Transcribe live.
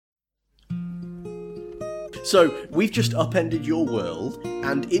So we've just upended your world,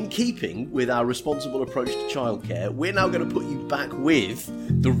 and in keeping with our responsible approach to childcare, we're now going to put you back with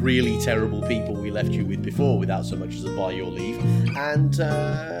the really terrible people we left you with before, without so much as a by your leave. And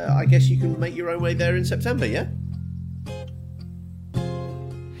I guess you can make your own way there in September, yeah?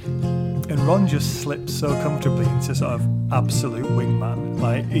 And Ron just slips so comfortably into sort of absolute wingman.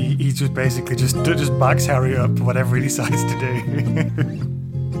 Like, he just basically just backs Harry up, whatever he decides to do.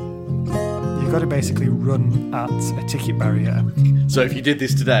 You've got to basically run at a ticket barrier. So if you did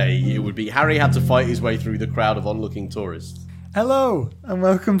this today, it would be Harry had to fight his way through the crowd of onlooking tourists. Hello, and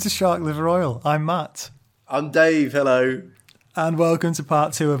welcome to Shark Liver Oil. I'm Matt. I'm Dave, hello. And welcome to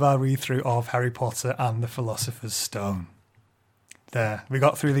part 2 of our read-through of Harry Potter and the Philosopher's Stone. There, we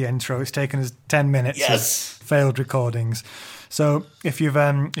got through the intro. It's taken us 10 minutes of failed recordings. So if you're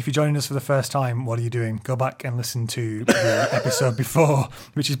joining us for the first time, what are you doing? Go back and listen to the episode before,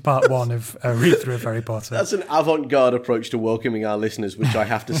 which is part 1 of a read-through of Harry Potter. That's an avant-garde approach to welcoming our listeners, which I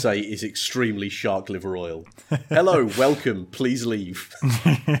have to say is extremely shark liver oil. Hello, welcome, please leave.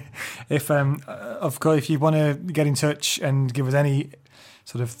 Of course, if you want to get in touch and give us any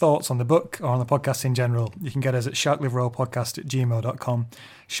sort of thoughts on the book or on the podcast in general, you can get us at sharkliveroilpodcast@gmail.com,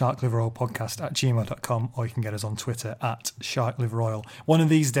 sharkliveroilpodcast@gmail.com, or you can get us on Twitter at sharkliveroil. One of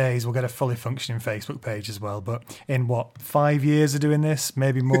these days we'll get a fully functioning Facebook page as well, but in 5 years of doing this,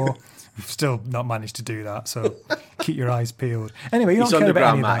 maybe more, we've still not managed to do that, so keep your eyes peeled. Anyway, you don't care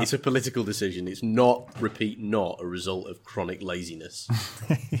about any of that. It's a political decision. It's not a result of chronic laziness.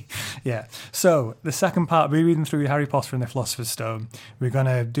 Yeah. So the second part, we're reading through Harry Potter and the Philosopher's Stone. We're going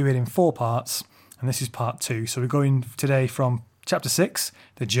to do it in 4 parts, and this is part 2. So we're going today from Chapter 6,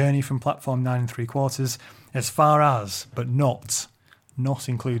 The Journey from Platform 9 3/4, as far as, but not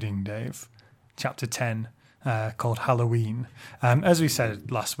including, Dave, Chapter 10, called Halloween. As we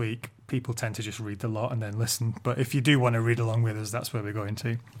said last week, people tend to just read the lot and then listen. But if you do want to read along with us, that's where we're going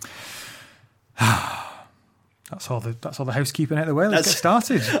to. That's all the housekeeping out of the way. Let's get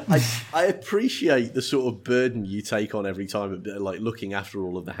started. I appreciate the sort of burden you take on every time, like looking after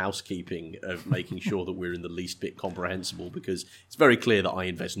all of the housekeeping of making sure that we're in the least bit comprehensible, because it's very clear that I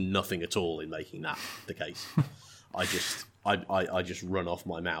invest nothing at all in making that the case. I just run off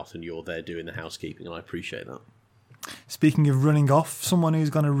my mouth, and you're there doing the housekeeping, and I appreciate that. Speaking of running off, someone who's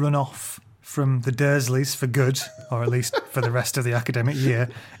going to run off from the Dursleys for good, or at least for the rest of the academic year,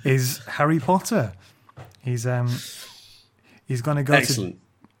 is Harry Potter. He's going to go Excellent.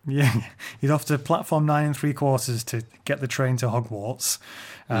 He's off to platform 9 3/4 to get the train to Hogwarts.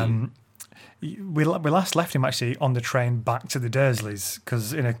 We last left him actually on the train back to the Dursleys,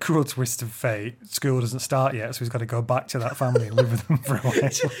 because in a cruel twist of fate, school doesn't start yet, so he's got to go back to that family and live with them for a while.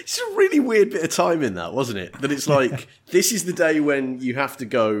 It's a really weird bit of time in that, wasn't it? That it's like, this is the day when you have to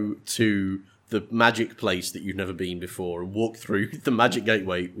go to the magic place that you've never been before and walk through the Magic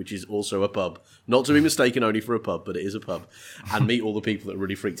Gateway, which is also a pub, not to be mistaken only for a pub, but it is a pub, and meet all the people that are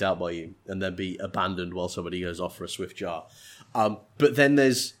really freaked out by you, and then be abandoned while somebody goes off for a swift jar. But then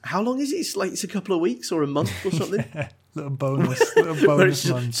there's, how long is it? It's a couple of weeks or a month or something. little bonus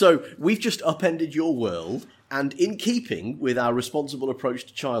month. So we've just upended your world, and in keeping with our responsible approach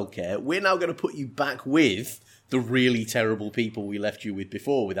to childcare, we're now going to put you back with the really terrible people we left you with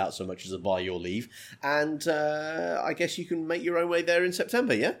before, without so much as a by your leave. And I guess you can make your own way there in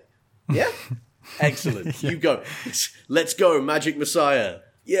September, yeah? Yeah? Excellent. Yeah. You go. Let's go, Magic Messiah.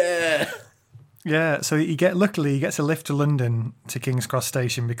 Yeah. Yeah, so luckily he gets a lift to London to King's Cross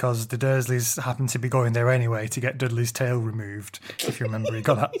Station, because the Dursleys happen to be going there anyway to get Dudley's tail removed. If you remember, he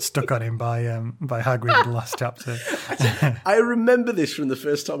got that stuck on him by Hagrid in the last chapter. I remember this from the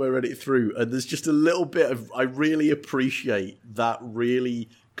first time I read it through, and there's just a little bit of, I really appreciate that really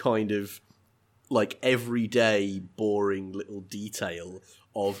kind of like everyday boring little detail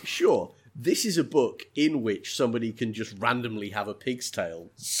of, sure, this is a book in which somebody can just randomly have a pig's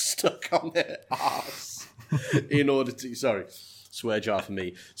tail stuck on their ass in order to, sorry, swear jar for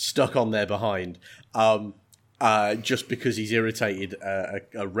me, stuck on their behind, just because he's irritated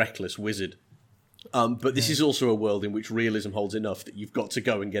a reckless wizard. But this is also a world in which realism holds enough that you've got to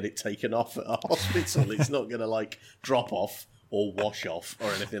go and get it taken off at a hospital. It's not going to like drop off or wash off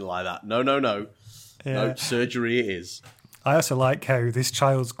or anything like that. No. Yeah. No, surgery it is. I also like how this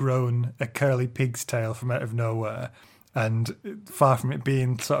child's grown a curly pig's tail from out of nowhere, and far from it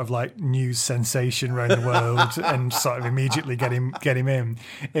being sort of like news sensation around the world and sort of immediately get him in,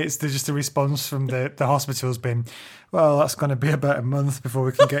 it's just a response from the hospital's been, well, that's going to be about a month before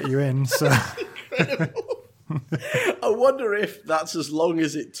we can get you in. So I wonder if that's as long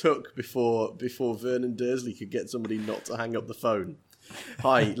as it took before Vernon Dursley could get somebody not to hang up the phone.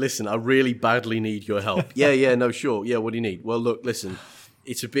 Hi, listen, I really badly need your help. Yeah, no, sure. Yeah, what do you need? Well, look, listen,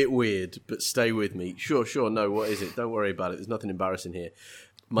 it's a bit weird, but stay with me. Sure, no, what is it? Don't worry about it. There's nothing embarrassing here.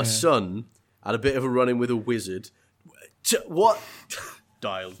 My son had a bit of a run-in with a wizard. What?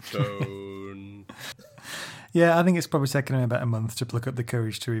 Dial tone. Yeah, I think it's probably taken him about a month to pluck up the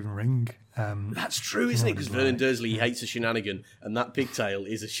courage to even ring. That's true, isn't it? Because Vernon Dursley hates a shenanigan, and that pigtail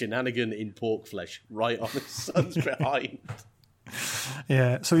is a shenanigan in pork flesh right on his son's behind.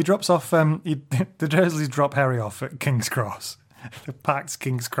 Yeah, so he drops off. The Dursleys drop Harry off at King's Cross, the packed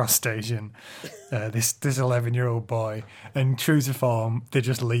King's Cross station. This 11-year-old boy, and true to form, they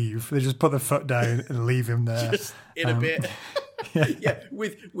just leave. They just put their foot down and leave him there. Just in a bit. Yeah,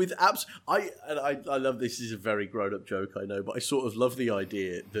 with abs. I love this. Is a very grown up joke, I know, but I sort of love the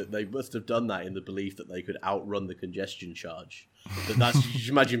idea that they must have done that in the belief that they could outrun the congestion charge. That's you just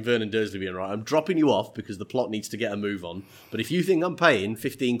imagine Vernon Dursley being right. I'm dropping you off because the plot needs to get a move on. But if you think I'm paying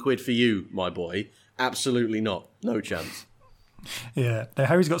 15 quid for you, my boy, absolutely not. No chance. Yeah, now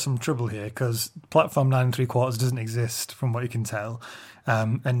Harry's got some trouble here because platform 9 3/4 doesn't exist from what you can tell,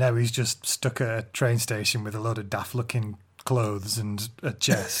 and now he's just stuck at a train station with a load of daft-looking clothes and a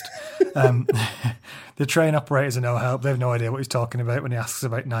chest. The train operators are no help. They have no idea what he's talking about when he asks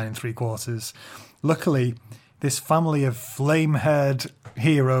about 9 3/4. Luckily, this family of flame-haired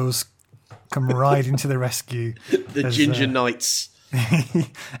heroes come riding to the rescue. The Ginger Knights.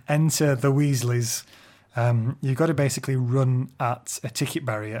 Enter the Weasleys. You've got to basically run at a ticket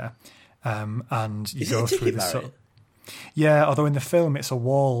barrier, and you go through this sort of. Yeah, although in the film it's a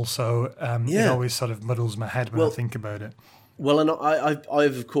wall, so it always sort of muddles my head when I think about it. Well, and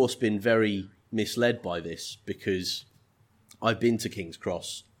I've of course been very misled by this because I've been to King's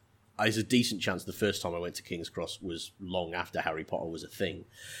Cross. There's a decent chance the first time I went to King's Cross was long after Harry Potter was a thing,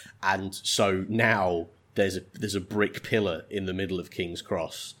 and so now there's a brick pillar in the middle of King's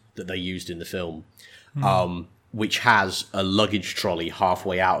Cross that they used in the film, which has a luggage trolley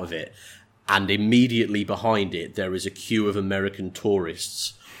halfway out of it. And immediately behind it, there is a queue of American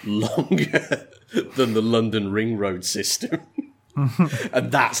tourists longer than the London Ring Road system.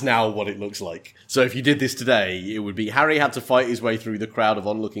 And that's now what it looks like. So if you did this today, it would be Harry had to fight his way through the crowd of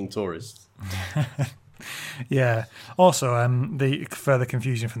onlooking tourists. Yeah. Also, the further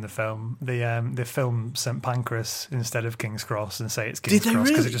confusion from the film, the film St Pancras instead of King's Cross and say it's King's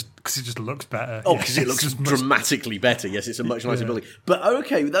Cross because it just looks better. Oh, because it looks dramatically better. Yes, it's a much nicer building. But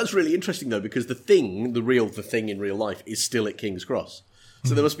okay, that's really interesting though because the thing in real life is still at King's Cross.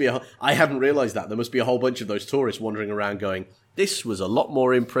 So there must be I hadn't realised that. There must be a whole bunch of those tourists wandering around going, this was a lot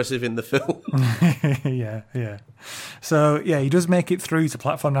more impressive in the film. Yeah. So, he does make it through to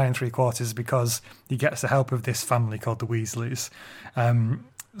platform 9 3/4 because he gets the help of this family called the Weasleys.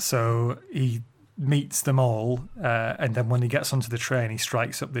 So he meets them all, and then when he gets onto the train, he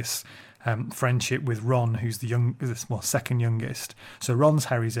strikes up this friendship with Ron, who's the second youngest. So Ron's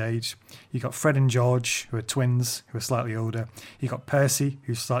Harry's age. You got Fred and George, who are twins, who are slightly older. You got Percy,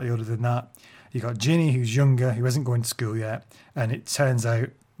 who's slightly older than that. You got Ginny, who's younger, who isn't going to school yet. And it turns out,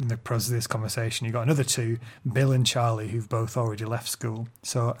 in the process of this conversation, you got another two, Bill and Charlie, who've both already left school.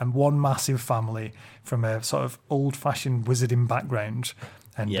 So, and one massive family from a sort of old-fashioned wizarding background.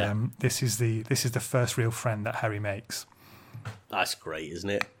 And this is the first real friend that Harry makes. That's great, isn't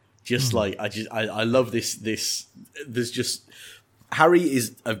it? Just like I love this. There's just Harry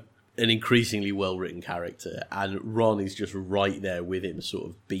is an increasingly well written character, and Ron is just right there with him, sort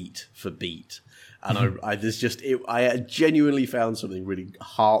of beat for beat. And I genuinely found something really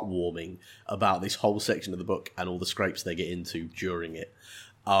heartwarming about this whole section of the book and all the scrapes they get into during it.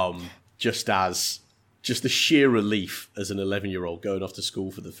 Just the sheer relief as an 11-year-old going off to school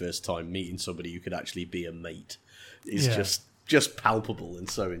for the first time, meeting somebody who could actually be a mate is just palpable and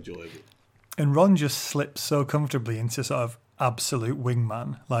so enjoyable. And Ron just slips so comfortably into sort of absolute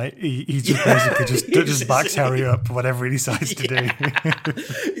wingman. Like he just basically just backs Harry up whatever he decides to do.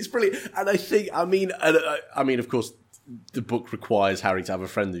 It's brilliant. And I mean, of course, the book requires Harry to have a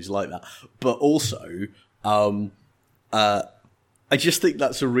friend who's like that. But also, I just think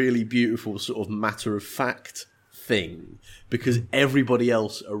that's a really beautiful sort of matter-of-fact thing because everybody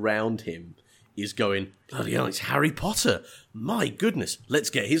else around him is going, bloody hell, it's Harry Potter. My goodness, let's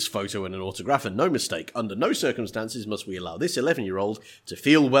get his photo and an autograph and no mistake. Under no circumstances must we allow this 11-year-old to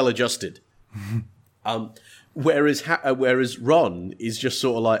feel well-adjusted. Whereas Ron is just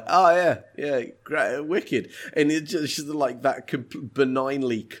sort of like, oh yeah, great, wicked. And it's just like that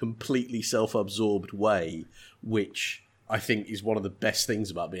benignly, completely self-absorbed way, which I think is one of the best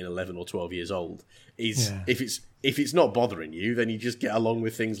things about being 11 or 12 years old, is if it's not bothering you, then you just get along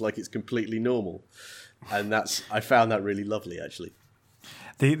with things like it's completely normal. And I found that really lovely, actually.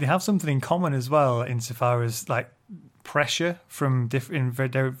 They have something in common as well, insofar as like pressure from in very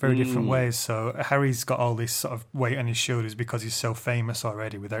different ways. So Harry's got all this sort of weight on his shoulders because he's so famous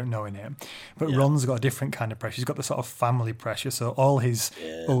already without knowing it. But Ron's got a different kind of pressure. He's got the sort of family pressure. So all his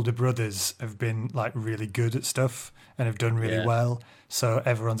older brothers have been like really good at stuff and have done really well. So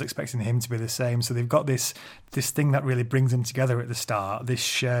everyone's expecting him to be the same. So they've got this thing that really brings them together at the start, this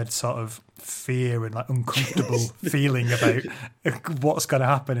shared sort of fear and like uncomfortable feeling about what's going to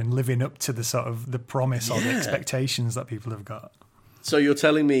happen and living up to the sort of the promise or the expectations that people have got. So you're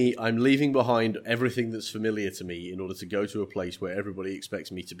telling me I'm leaving behind everything that's familiar to me in order to go to a place where everybody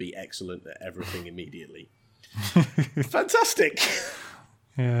expects me to be excellent at everything immediately. Fantastic.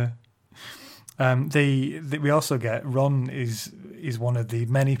 Yeah. We also get Ron is one of the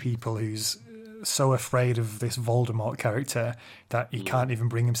many people who's so afraid of this Voldemort character that he can't even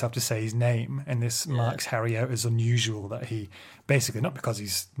bring himself to say his name, and this marks Harry out as unusual. That he basically, not because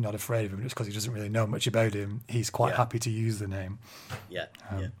he's not afraid of him, just because he doesn't really know much about him, he's quite happy to use the name.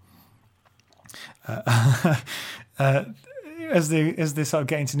 As they sort of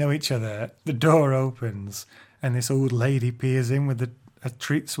getting to know each other, the door opens and this old lady peers in with a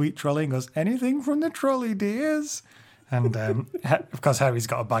sweet trolley and goes, "Anything from the trolley, dears?" And because Harry's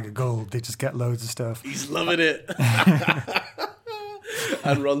got a bag of gold, they just get loads of stuff. He's loving it.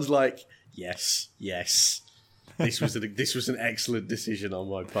 And Ron's like, yes. This was an excellent decision on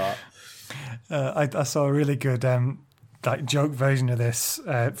my part. I saw a really good like joke version of this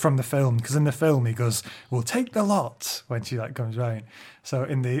from the film, because in the film he goes, "We'll take the lot," when she like comes round. So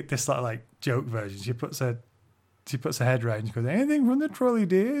in this like joke version, she puts her head round. She goes, "Anything from the trolley,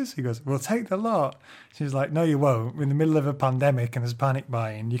 dears?" He goes, "We'll take the lot." She's like, "No, you won't. We're in the middle of a pandemic and there's panic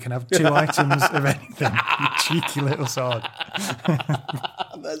buying. You can have 2 items of anything. You cheeky little sod."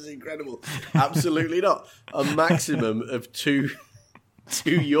 That's incredible. Absolutely not. A maximum of two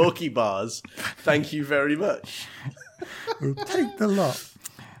Yorkie bars. Thank you very much. We'll take the lot.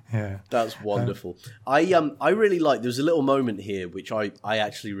 Yeah, that's wonderful. I really like. There's a little moment here which I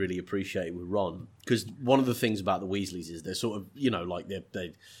actually really appreciate with Ron, because one of the things about the Weasleys is they're sort of, like they're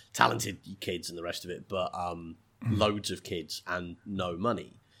talented kids and the rest of it, but loads of kids and no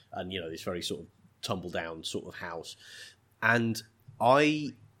money, and this very sort of tumble down sort of house. And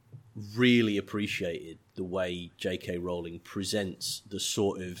I really appreciated the way J.K. Rowling presents the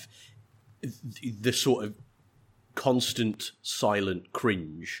sort of constant silent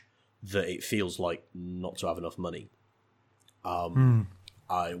cringe that it feels like not to have enough money,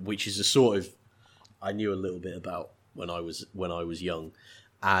 which is a sort of I knew a little bit about when I was young,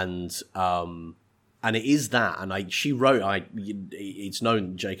 and it is that, and she wrote. It's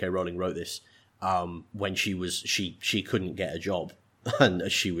known J.K. Rowling wrote this when she couldn't get a job.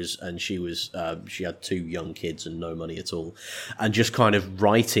 And she had 2 young kids and no money at all, and just kind of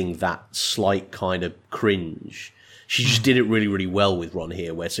writing that slight kind of cringe. She just did it really, really well with Ron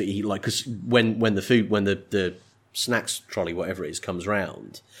here, where so he because when the snacks trolley, whatever it is, comes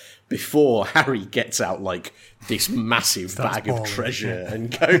round, before Harry gets out like this massive bag of treasure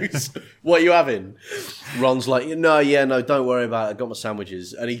and goes, "What are you having?" Ron's like, no, don't worry about it. I got my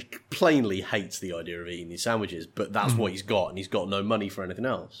sandwiches. And he plainly hates the idea of eating these sandwiches, but that's what he's got, and he's got no money for anything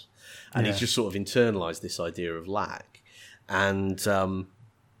else. And he's just sort of internalized this idea of lack. And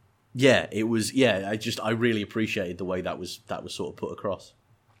it was I really appreciated the way that was sort of put across.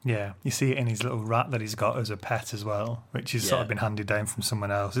 Yeah, you see it in his little rat that he's got as a pet as well, which has sort of been handed down from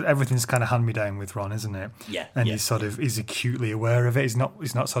someone else. Everything's kind of hand-me-down with Ron, isn't it? Yeah. And he's acutely aware of it. He's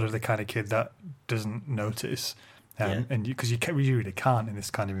not sort of the kind of kid that doesn't notice. And because you really can't in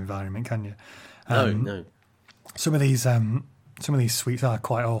this kind of environment, can you? No. Some of these sweets are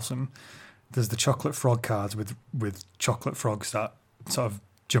quite awesome. There's the chocolate frog cards with chocolate frogs that sort of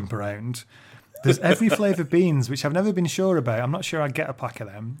jump around. There's every flavour beans, which I've never been sure about. I'm not sure I'd get a pack of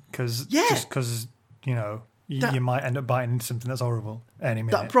them because you might end up biting into something that's horrible any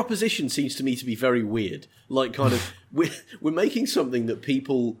minute. That proposition seems to me to be very weird. Like, kind of, we're making something that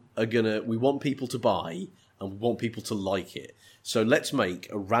we want people to buy and we want people to like it. So let's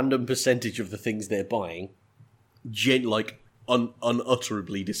make a random percentage of the things they're buying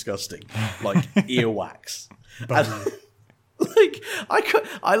unutterably disgusting, like earwax. Like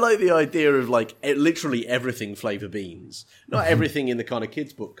I like the idea of literally everything flavour beans, not everything in the kind of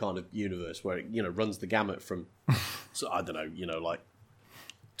kids book kind of universe where it runs the gamut from, so I don't know, like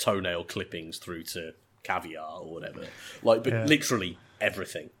toenail clippings through to caviar or whatever. But literally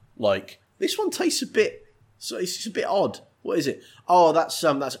everything. Like this one tastes it's a bit odd. What is it? Oh, that's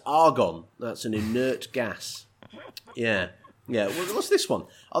argon. That's an inert gas. Yeah. What's this one?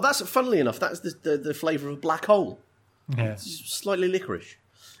 Oh, funnily enough, that's the flavour of a black hole. Yeah, it's slightly licorice.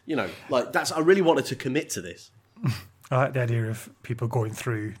 like that's. I really wanted to commit to this. I like the idea of people going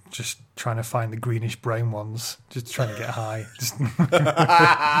through just trying to find the greenish brown ones, just trying to get high, just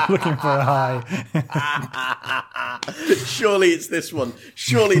looking for a high. Surely it's this one.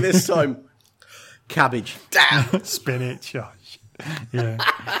 Surely this time, cabbage. Damn. Spinach. Oh, yeah.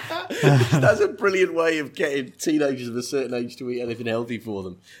 That's a brilliant way of getting teenagers of a certain age to eat anything healthy for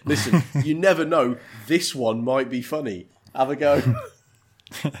them. Listen, you never know. This one might be funny. Have a go.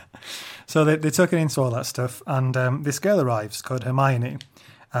 So they took it into all that stuff, and this girl arrives called Hermione.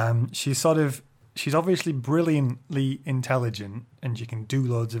 She's obviously brilliantly intelligent, and she can do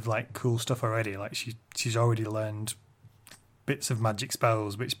loads of like cool stuff already. Like she's already learned bits of magic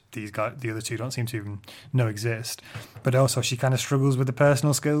spells, which the other two don't seem to even know exist. But also she kind of struggles with the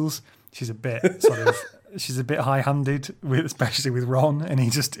personal skills. She's a bit she's a bit high-handed, especially with Ron, and he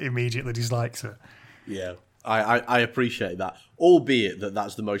just immediately dislikes her. Yeah. I appreciate that, albeit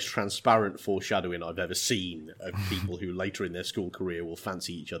that's the most transparent foreshadowing I've ever seen of people who later in their school career will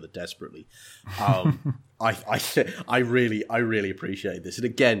fancy each other desperately. I really appreciate this, and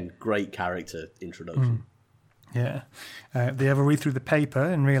again, great character introduction. Yeah, they have a read through the paper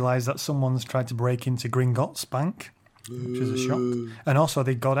and realise that someone's tried to break into Gringotts Bank, which is a shock, and also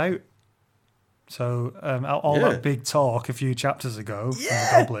they got out. So that big talk a few chapters ago from the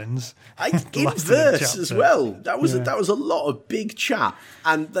goblins, in verse as well. That was a lot of big chat,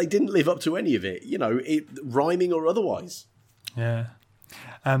 and they didn't live up to any of it. Rhyming or otherwise. Yeah.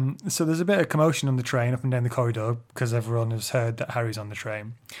 So there's a bit of commotion on the train up and down the corridor because everyone has heard that Harry's on the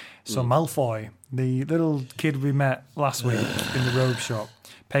train. So Malfoy, the little kid we met last week in the robe shop,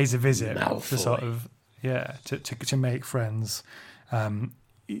 pays a visit to sort of to make friends.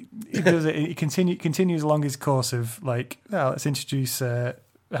 He does it. He continues along his course of like, let's introduce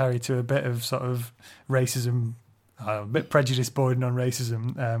Harry to a bit of sort of racism, a bit prejudice born on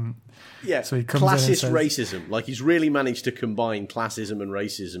racism. So he comes classist racism. Like he's really managed to combine classism and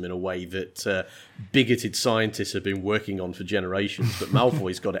racism in a way that bigoted scientists have been working on for generations. But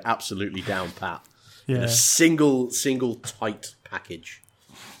Malfoy's got it absolutely down pat. In a single tight package.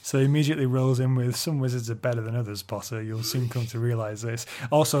 So he immediately rolls in with some wizards are better than others, Potter. You'll soon come to realise this.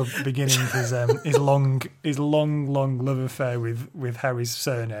 Also, beginning his long love affair with Harry's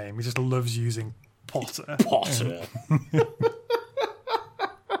surname. He just loves using Potter. Potter.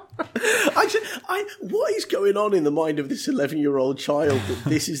 What is going on in the mind of this 11-year-old child that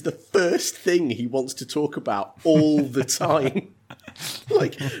this is the first thing he wants to talk about all the time?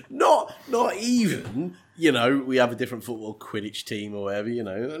 Like, not even, we have a different football Quidditch team or whatever,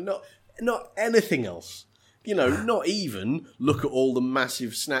 not anything else. Not even look at all the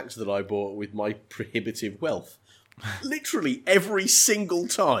massive snacks that I bought with my prohibitive wealth. Literally every single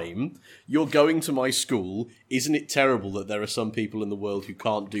time you're going to my school, isn't it terrible that there are some people in the world who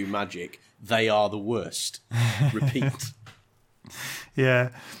can't do magic? They are the worst. Repeat. Yeah,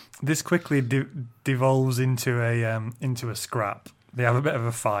 this quickly devolves into a scrap. They have a bit of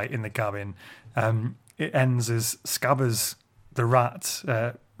a fight in the cabin. It ends as Scabbers, the rat,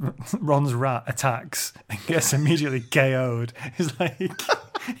 Ron's rat, attacks and gets immediately KO'd. It's like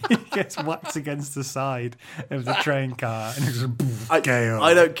he gets whacked against the side of the train car and it's just KO.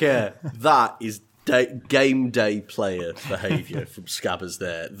 I don't care. That is game day player behaviour from Scabbers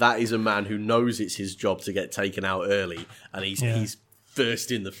there. That is a man who knows it's his job to get taken out early, and he's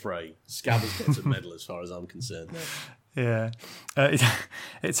first in the fray. Scabbers gets a medal as far as I'm concerned. Yeah.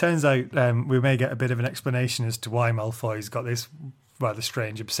 It turns out we may get a bit of an explanation as to why Malfoy's got this rather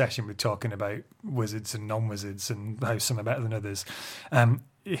strange obsession with talking about wizards and non-wizards and how some are better than others.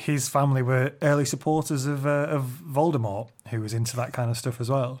 His family were early supporters of Voldemort, who was into that kind of stuff as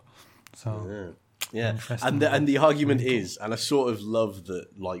well. So yeah. And the argument is, and I sort of love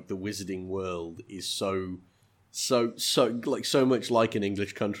that, like, the wizarding world is so much like an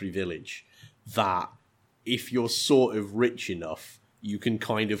English country village that if you're sort of rich enough, you can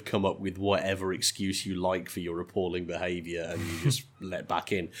kind of come up with whatever excuse you like for your appalling behaviour and you just let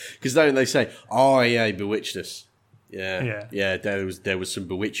back in. Because don't they say, oh yeah, he bewitched us. Yeah, there was some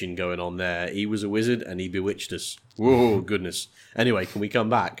bewitching going on there. He was a wizard and he bewitched us. Whoa, goodness. Anyway, can we come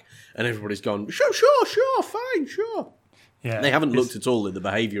back? And everybody's gone, sure, fine, sure. Yeah, they haven't looked at all at the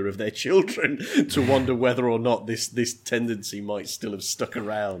behaviour of their children to wonder whether or not this tendency might still have stuck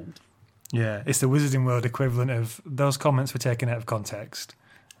around. Yeah, it's the wizarding world equivalent of those comments were taken out of context.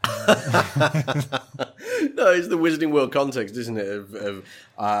 No, it's the Wizarding World context, isn't it? Of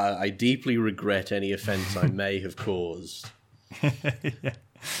I deeply regret any offence I may have caused. Yeah.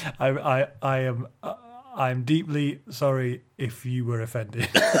 I'm deeply sorry if you were offended.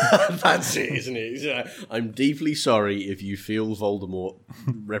 That's it, isn't it? Yeah. I'm deeply sorry if you feel Voldemort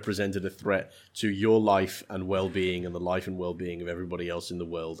represented a threat to your life and well-being and the life and well-being of everybody else in the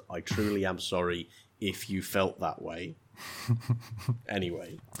world. I truly am sorry if you felt that way.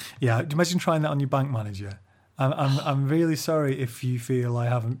 Anyway. Yeah, imagine trying that on your bank manager. I'm really sorry if you feel I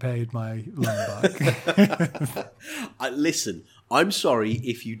haven't paid my loan back. Listen, I'm sorry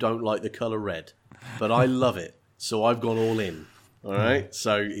if you don't like the colour red, but I love it, so I've gone all in. All right?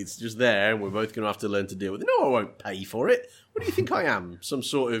 So it's just there, and we're both going to have to learn to deal with it. No, I won't pay for it. What do you think I am? Some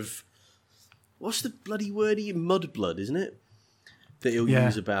sort of... What's the bloody word? Mudblood, isn't it? That he'll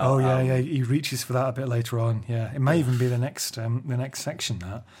use about... Oh, yeah. He reaches for that a bit later on. Yeah, it may even be the next section,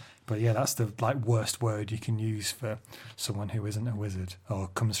 that. But yeah, that's the worst word you can use for someone who isn't a wizard or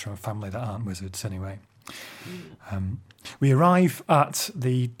comes from a family that aren't wizards anyway. We arrive at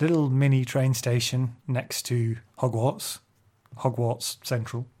the little mini train station next to Hogwarts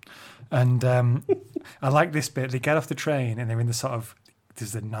Central. And I like this bit. They get off the train and they're in the sort of...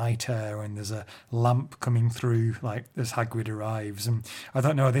 There's the night air and there's a lamp coming through as Hagrid arrives. And I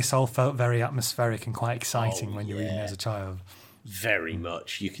don't know, this all felt very atmospheric and quite exciting when you're reading it as a child. Very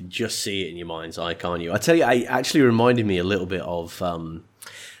much. You can just see it in your mind's eye, can't you? I tell you, it actually reminded me a little bit of...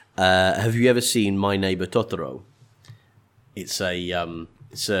 have you ever seen My Neighbor Totoro? It's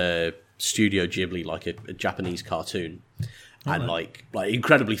a Studio Ghibli, like a Japanese cartoon. And like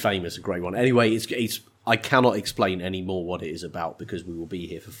incredibly famous, a great one. Anyway, it's I cannot explain any more what it is about because we will be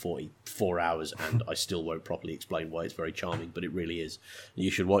here for 44 hours and I still won't properly explain why it's very charming, but it really is.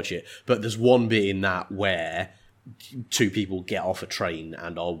 You should watch it. But there's one bit in that where two people get off a train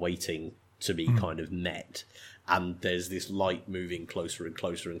and are waiting to be kind of met. And there's this light moving closer and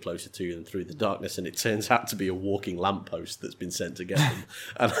closer and closer to them through the darkness, and it turns out to be a walking lamppost that's been sent to get them.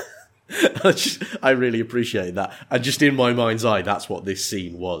 And I really appreciate that. And just in my mind's eye, that's what this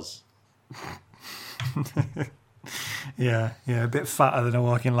scene was. Yeah, a bit fatter than a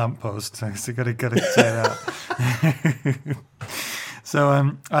walking lamppost. So got to say that. So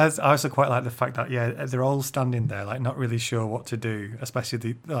I also quite like the fact that they're all standing there like not really sure what to do,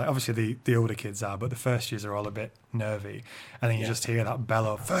 especially obviously the older kids are, but the first years are all a bit nervy, and then you just hear that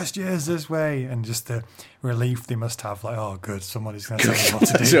bellow, "First years this way," and just the relief they must have, like, oh good, somebody's going to tell me what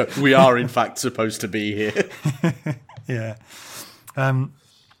to do. So we are in fact supposed to be here. Yeah.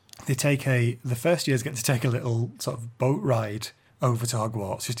 The first years get to take a little sort of boat ride over to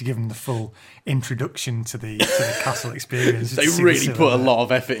Hogwarts just to give them the full introduction to the castle experience. They really put a lot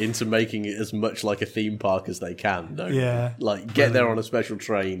of effort into making it as much like a theme park as they can, don't they? Like, get there on a special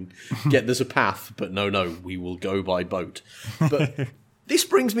train, there's a path, but no, we will go by boat. But this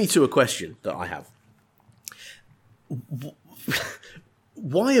brings me to a question that I have.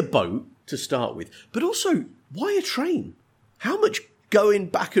 Why a boat to start with? But also, why a train? How much going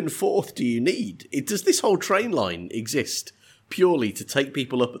back and forth do you need? Does this whole train line exist purely to take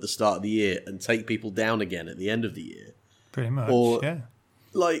people up at the start of the year and take people down again at the end of the year? Pretty much, yeah.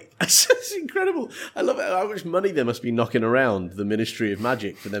 Like, it's incredible. I love it. How much money there must be knocking around the Ministry of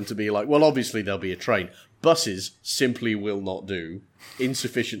Magic for them to be like, well, obviously there'll be a train. Buses simply will not do.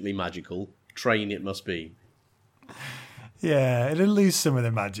 Insufficiently magical. Train it must be. Yeah, it'll lose some of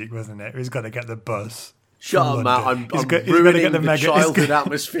the magic, wasn't it? He's got to get the bus. Shut up, Matt. I'm ruining the childhood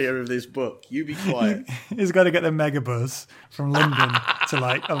atmosphere of this book. You be quiet. He's got to get the megabus from London to,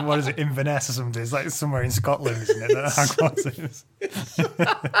 like, what is it, Inverness or something? It's like somewhere in Scotland, isn't it?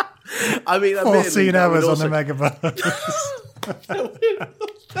 I mean, 14 hours on the megabus.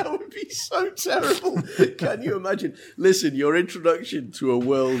 That would be so terrible. Can you imagine? Listen, your introduction to a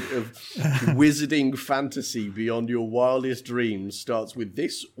world of wizarding fantasy beyond your wildest dreams starts with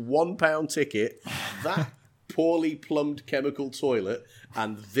this £1 ticket, that poorly plumbed chemical toilet,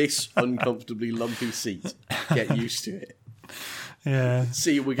 and this uncomfortably lumpy seat. Get used to it. Yeah.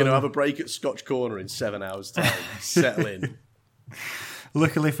 See, we're going to have a break at Scotch Corner in 7 hours' time. Settle in.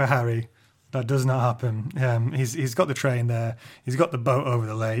 Luckily for Harry, that does not happen. He's got the train there. He's got the boat over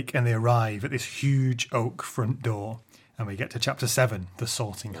the lake, and they arrive at this huge oak front door. And we get to Chapter 7, The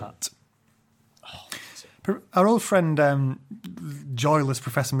Sorting Hat. Our old friend, joyless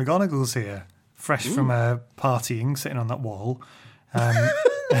Professor McGonagall's here, fresh from partying, sitting on that wall.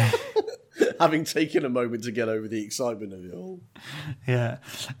 Having taken a moment to get over the excitement of it all. Yeah.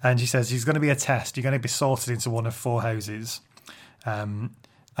 And she says, there's going to be a test. You're going to be sorted into one of 4 houses.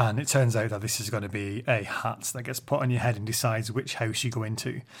 And it turns out that this is going to be a hat that gets put on your head and decides which house you go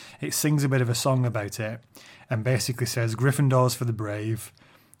into. It sings a bit of a song about it and basically says Gryffindor's for the brave,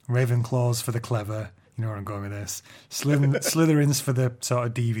 Ravenclaw's for the clever, you know where I'm going with this, Slytherin's for the sort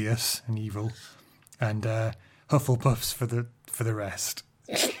of devious and evil, and Hufflepuffs for the rest.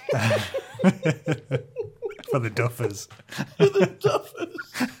 For the Duffers. For the Duffers.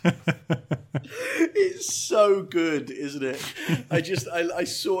 It's so good, isn't it? I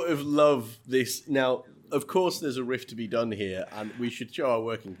sort of love this. Now, of course, there's a riff to be done here, and we should show our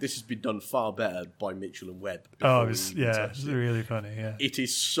working. This has been done far better by Mitchell and Webb. It's really funny. Yeah, it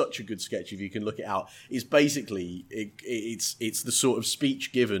is such a good sketch if you can look it out. It's basically it's the sort of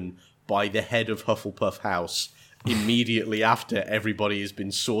speech given by the head of Hufflepuff House immediately after everybody has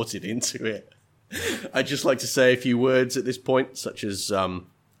been sorted into it. I'd just like to say a few words at this point, such as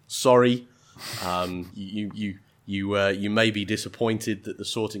sorry. You may be disappointed that the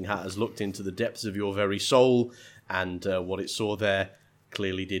Sorting Hat has looked into the depths of your very soul, and what it saw there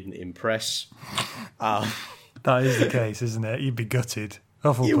clearly didn't impress. That is the case, isn't it? You'd be gutted.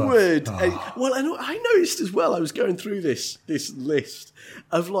 Hufflepuff. You would. Oh. Well, I noticed as well, I was going through this list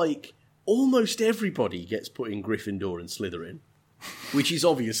of, like, almost everybody gets put in Gryffindor and Slytherin, which is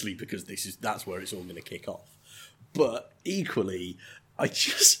obviously because that's where it's all going to kick off. But equally, I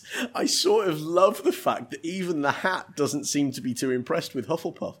sort of love the fact that even the Hat doesn't seem to be too impressed with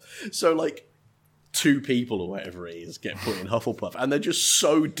Hufflepuff. So, like, 2 people or whatever it is get put in Hufflepuff, and they're just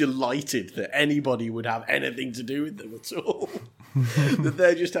so delighted that anybody would have anything to do with them at all. That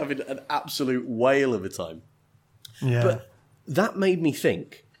they're just having an absolute whale of a time. Yeah. But that made me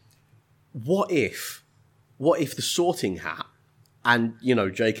think, what if the Sorting Hat and,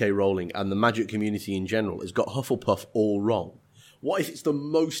 J.K. Rowling and the magic community in general has got Hufflepuff all wrong? What if it's the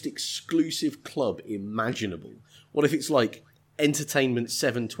most exclusive club imaginable? What if it's like Entertainment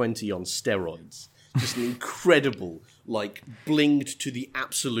 720 on steroids? Just an incredible, like, blinged to the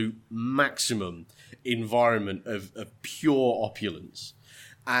absolute maximum environment of pure opulence.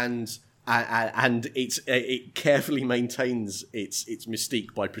 And it carefully maintains its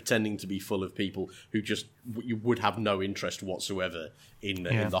mystique by pretending to be full of people who just you would have no interest whatsoever in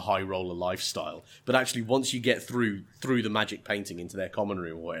the high roller lifestyle. But actually, once you get through the magic painting into their common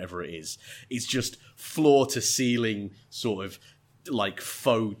room or whatever it is, it's just floor to ceiling sort of like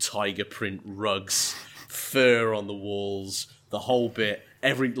faux tiger print rugs, fur on the walls, the whole bit.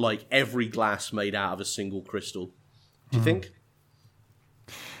 Every glass made out of a single crystal. Do you think?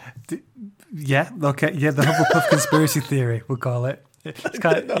 Yeah, okay. Yeah, the Hufflepuff conspiracy theory, we'll call it. It's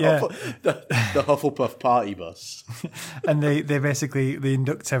kind of, the Hufflepuff party bus. And they basically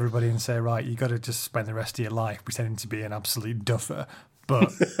induct everybody and say, right, you got to just spend the rest of your life pretending to be an absolute duffer.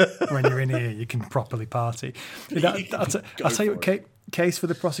 But when you're in here, you can properly party. I'll tell you what, case for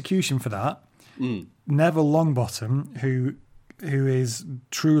the prosecution for that. Neville Longbottom, who is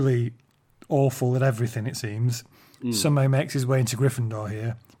truly awful at everything, it seems, somehow makes his way into Gryffindor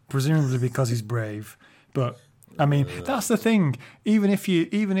here, presumably because he's brave. But I mean, that's the thing. Even if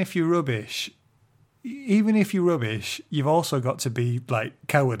you're rubbish, you've also got to be like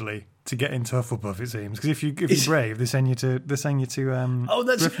cowardly to get into Hufflepuff. It seems, because if you're brave, they send you to that's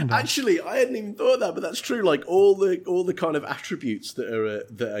Gryffindor. Actually, I hadn't even thought of that, but that's true. Like all the kind of attributes that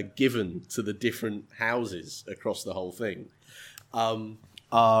are given to the different houses across the whole thing are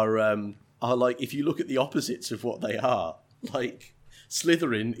like, if you look at the opposites of what they are, like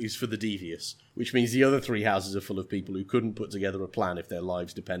Slytherin is for the devious, which means the other 3 houses are full of people who couldn't put together a plan if their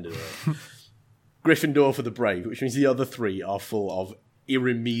lives depended on it. Gryffindor for the brave, which means the other 3 are full of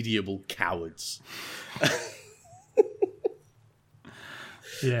irremediable cowards.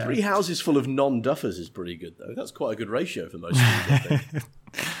 Yeah. 3 houses full of non-duffers is pretty good, though. That's quite a good ratio for most people, I think.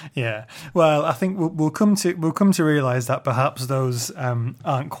 Yeah. Well, I think we'll come to realise that perhaps those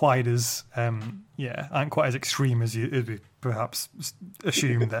aren't quite as extreme as we perhaps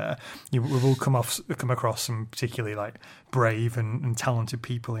assumed there. We will come across some particularly like brave and talented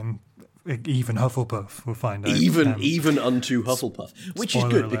people in even Hufflepuff. We'll find out. Even unto Hufflepuff, which is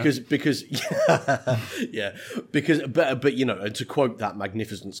good because but and to quote that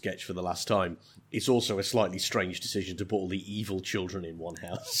magnificent sketch for the last time, it's also a slightly strange decision to put all the evil children in one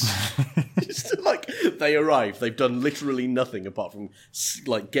house. Just like they arrive, they've done literally nothing apart from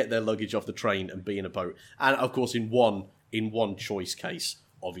like get their luggage off the train and be in a boat, and of course in one choice case,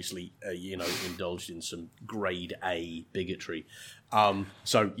 obviously indulged in some grade A bigotry.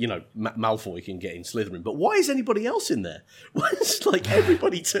 So Malfoy can get in Slytherin, but why is anybody else in there? Why is like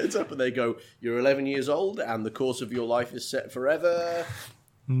everybody turns up and they go, "You're 11 years old, and the course of your life is set forever."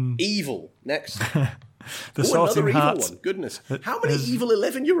 Evil next. The Sorting Hat. Evil one. Goodness, how many evil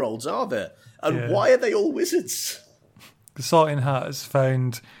 11-year-olds are there, and why are they all wizards? The Sorting Hat has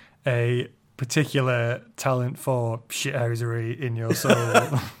found a particular talent for shithousery in your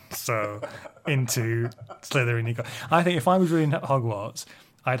soul. So into Slytherin you go. I think if I was reading Hogwarts,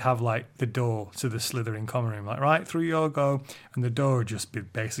 I'd have like the door to the Slytherin common room, like right through your go, and the door would just be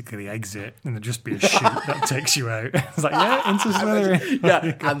basically the exit, and there'd just be a chute that takes you out. It's like, yeah, into Slytherin.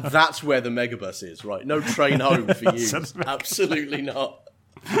 Yeah, and that's where the megabus is, right? No train home for you. Absolutely not.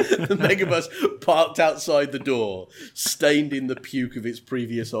 The megabus parked outside the door, stained in the puke of its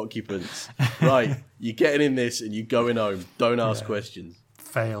previous occupants. Right, you're getting in this and you're going home. Don't ask questions.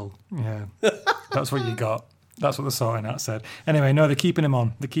 Fail. Yeah, that's what you got. That's what the sorting hat said. Anyway, no, they're keeping him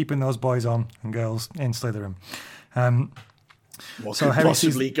on. They're keeping those boys on and girls in Slytherin. What could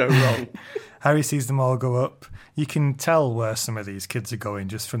possibly go wrong? Harry sees them all go up. You can tell where some of these kids are going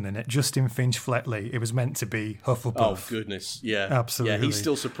just from the net. Justin Finch Fletley, it was meant to be Hufflepuff. Oh, goodness. Yeah. Absolutely. Yeah, he's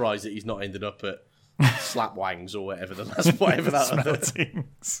still surprised that he's not ended up at Slapwangs or whatever that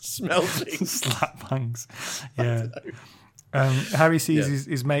Smeltings. Slapwangs. Yeah. Harry sees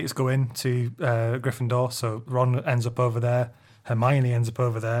his mates go into Gryffindor, so Ron ends up over there, Hermione ends up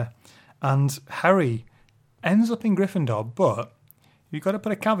over there, and Harry ends up in Gryffindor, but you've got to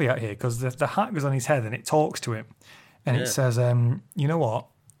put a caveat here, because the hat goes on his head and it talks to him, and it says, you know what,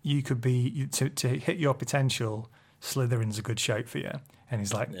 you could be, to hit your potential, Slytherin's a good shout for you. And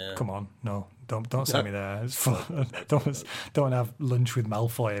he's like, come on, no, don't send me there. It's fun. Don't have lunch with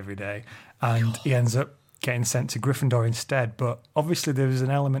Malfoy every day. And he ends up getting sent to Gryffindor instead. But obviously there's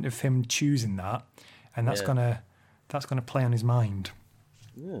an element of him choosing that, and that's gonna play on his mind.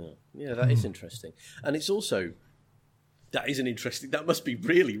 Yeah, that is interesting. And it's also, that must be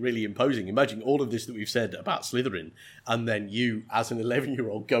really, really imposing. Imagine all of this that we've said about Slytherin, and then you, as an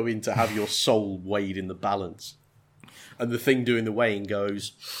 11-year-old, go in to have your soul weighed in the balance. And the thing doing the weighing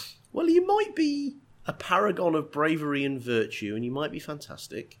goes, well, you might be a paragon of bravery and virtue, and you might be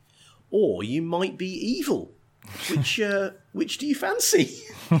fantastic, or you might be evil. Which do you fancy?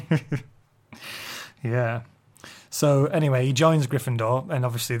 Yeah. So anyway, he joins Gryffindor, and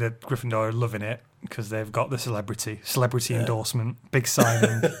obviously the Gryffindor are loving it because they've got the celebrity endorsement, big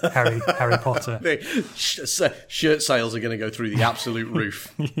signing, Harry Potter. Shirt sales are going to go through the absolute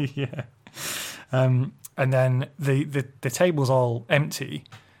roof. Yeah. And then the table's all empty,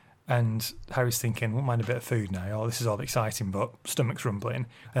 and Harry's thinking, won't mind a bit of food now. Oh, this is all exciting, but stomach's rumbling.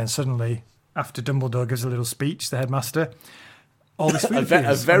 And suddenly, after Dumbledore gives a little speech, the headmaster, all this food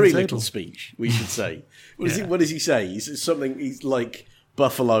a very little speech, we should say. What does he say? He's something. He's like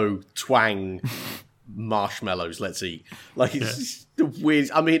buffalo twang marshmallows. Let's eat. Like it's the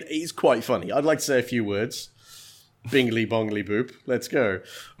weird. I mean, it's quite funny. I'd like to say a few words. Bingly bongly boop, let's go.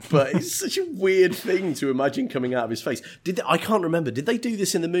 But it's such a weird thing to imagine coming out of his face. I can't remember. Did they do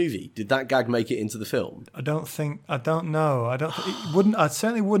this in the movie? Did that gag make it into the film? I don't know. It wouldn't. I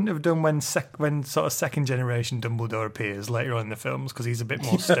certainly wouldn't have done when sort of second generation Dumbledore appears later on in the films, because he's a bit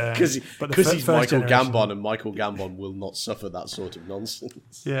more stern. Because he's Michael Gambon, and Michael Gambon will not suffer that sort of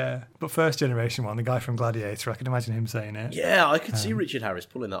nonsense. Yeah, but first generation one, the guy from Gladiator, I can imagine him saying it. Yeah, I could see Richard Harris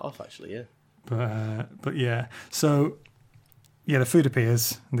pulling that off, actually. Yeah. But yeah, so yeah, the food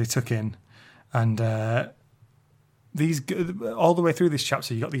appears and they took in, and these all the way through this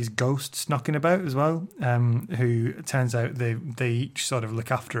chapter, you got these ghosts knocking about as well. Who it turns out they each sort of look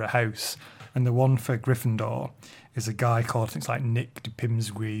after a house, and the one for Gryffindor is a guy called, I think it's like Nick de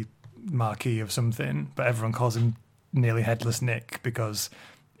Pimsbury, Marquis of something, but everyone calls him Nearly Headless Nick because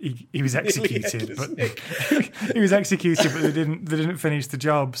he was executed, but he was executed, but they didn't finish the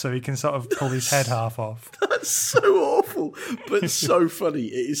job, so he can sort of pull his head half off. That's so awful, but so funny.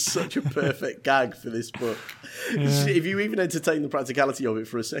 It is such a perfect gag for this book. Yeah. If you even entertain the practicality of it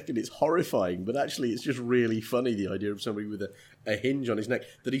for a second, it's horrifying, but actually it's just really funny, the idea of somebody with a hinge on his neck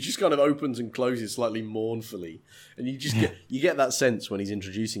that he just kind of opens and closes slightly mournfully, and you just get that sense when he's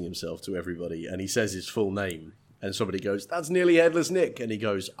introducing himself to everybody and he says his full name. And somebody goes, that's Nearly Headless Nick. And he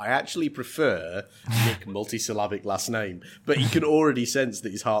goes, I actually prefer Nick multisyllabic last name. But he can already sense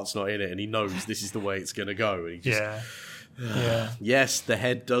that his heart's not in it, and he knows this is the way it's going to go. And he just, yes, the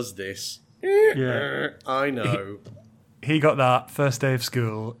head does this. Yeah. I know. He got that first day of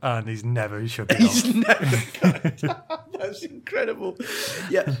school, and he's never shook it off. He's never got That's incredible.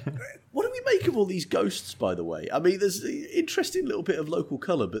 Yeah. What do we make of all these ghosts, by the way? I mean, there's an interesting little bit of local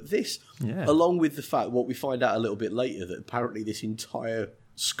colour, but this, along with the fact, what we find out a little bit later, that apparently this entire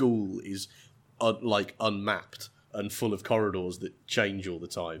school is unmapped and full of corridors that change all the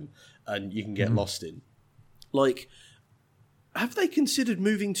time, and you can get lost in. Like, have they considered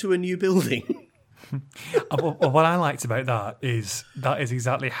moving to a new building? What I liked about that is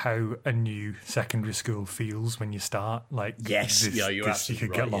exactly how a new secondary school feels when you start. Like, yes, you're absolutely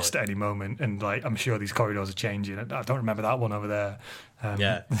you could get lost at any moment, and like I'm sure these corridors are changing. I don't remember that one over there.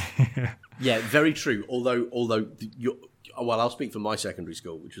 Yeah, very true. Although I'll speak for my secondary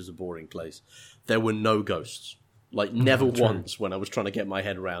school, which was a boring place. There were no ghosts. Like, never once when I was trying to get my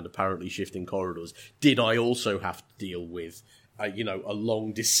head around apparently shifting corridors did I also have to deal with, a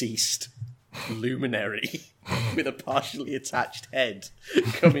long deceased luminary with a partially attached head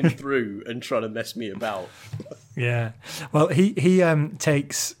coming through and trying to mess me about. Yeah. Well, he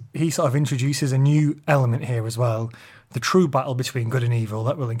sort of introduces a new element here as well. The true battle between good and evil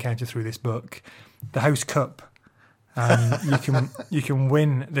that we'll encounter through this book. The House Cup. You can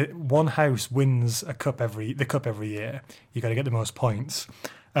win. One house wins the cup every year. You got to get the most points,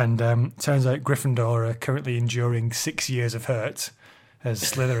 and turns out Gryffindor are currently enduring 6 years of hurt, as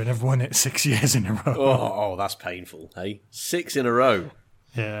Slytherin have won it 6 years in a row. Oh, that's painful. Hey, 6 in a row.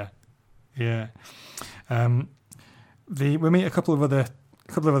 Yeah. We meet a couple of other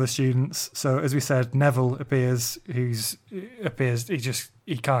students. So as we said, Neville appears.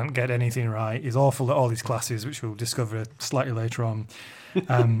 He can't get anything right. He's awful at all his classes, which we'll discover slightly later on.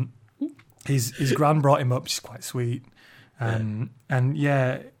 His gran brought him up, which is quite sweet.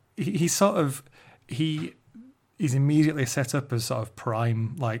 He's immediately set up as sort of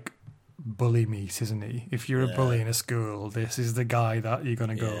prime like bully meat, isn't he? If you're a bully in a school, this is the guy that you're going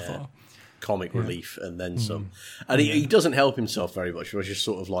to go for. Comic relief and then some. And he doesn't help himself very much. He's just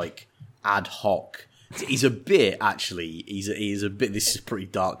sort of like ad hoc. He's a bit, actually, he's a bit, this is a pretty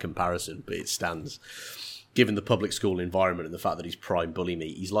dark comparison, but it stands. Given the public school environment and the fact that he's prime bully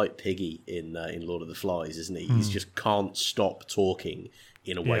meat, he's like Piggy in Lord of the Flies, isn't he? He just can't stop talking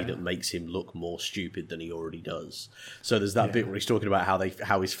in a way that makes him look more stupid than he already does. So there's that bit where he's talking about how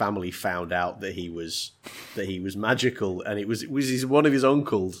his family found out that he was magical, and it was one of his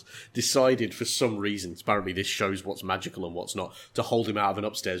uncles decided for some reason, apparently this shows what's magical and what's not, to hold him out of an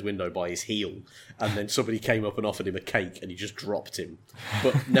upstairs window by his heel, and then somebody came up and offered him a cake and he just dropped him.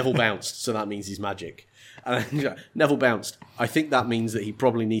 But Neville bounced, so that means he's magic. And Neville bounced. I think that means that he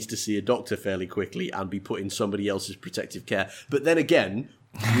probably needs to see a doctor fairly quickly and be put in somebody else's protective care. But then again,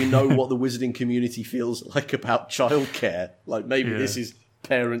 we know what the wizarding community feels like about childcare. Like, maybe this is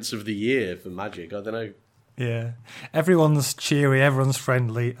Parents of the Year for magic. I don't know. Yeah. Everyone's cheery, everyone's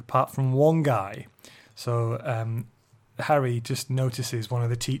friendly, apart from one guy. So Harry just notices one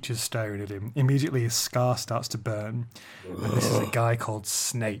of the teachers staring at him. Immediately his scar starts to burn. And this is a guy called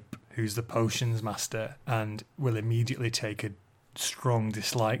Snape, who's the potions master, and will immediately take a strong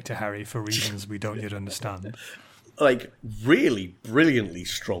dislike to Harry for reasons we don't yet understand. Like, really brilliantly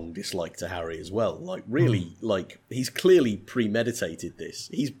strong dislike to Harry as well. Like, really, like, he's clearly premeditated this.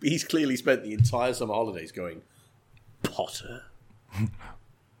 He's clearly spent the entire summer holidays going, Potter.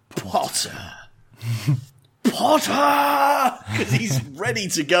 Potter. Potter! Because he's ready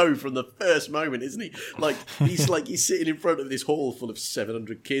to go from the first moment, isn't he? He's sitting in front of this hall full of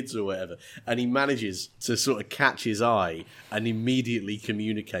 700 kids or whatever, and he manages to sort of catch his eye and immediately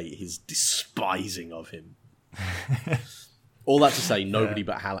communicate his despising of him. All that to say, nobody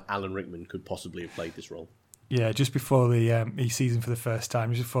but Alan Rickman could possibly have played this role. Yeah, just before he sees him for the first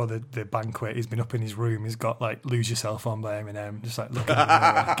time, just before the banquet, he's been up in his room. He's got like "Lose Yourself" on by Eminem, just like looking at the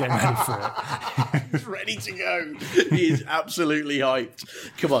mirror, getting ready for it. He's ready to go. He is absolutely hyped.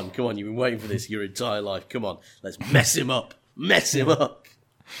 Come on! You've been waiting for this your entire life. Come on, let's mess him up. Mess him up.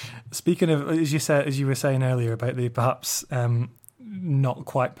 Speaking of, as you were saying earlier about the perhaps not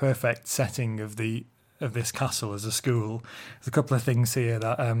quite perfect setting of this castle as a school, there's a couple of things here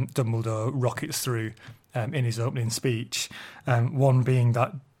that Dumbledore rockets through in his opening speech. One being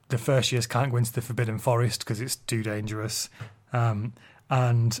that the first years can't go into the Forbidden Forest because it's too dangerous, and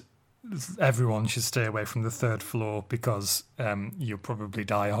everyone should stay away from the third floor because you'll probably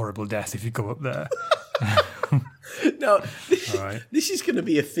die a horrible death if you go up there. Now, this is going to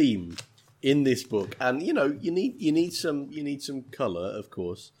be a theme in this book, and you need some colour, of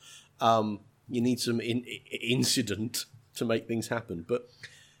course. You need some incident to make things happen. But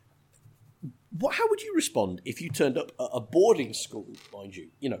how would you respond if you turned up at a boarding school, mind you,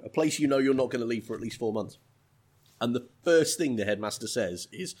 a place you're not going to leave for at least 4 months, and the first thing the headmaster says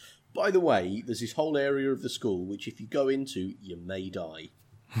is, by the way, there's this whole area of the school which if you go into, you may die.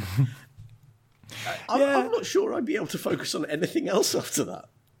 I'm not sure I'd be able to focus on anything else after that.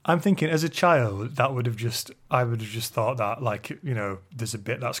 I'm thinking, as a child, I would have just thought that, like, there's a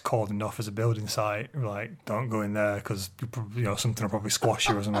bit that's cordoned off as a building site. Like, don't go in there because something will probably squash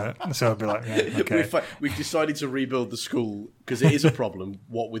you or something. So I'd be like, yeah, okay. We've decided to rebuild the school because it is a problem.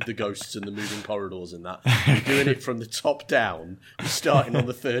 What with the ghosts and the moving corridors and that, we're doing it from the top down, starting on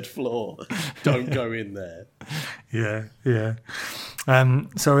the third floor. Don't go in there. Yeah.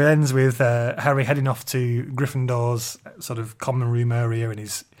 So it ends with Harry heading off to Gryffindor's sort of common room area and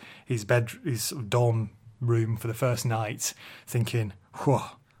his sort of dorm room for the first night, thinking, whoa,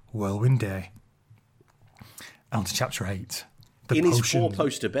 whirlwind day. On to chapter 8. In his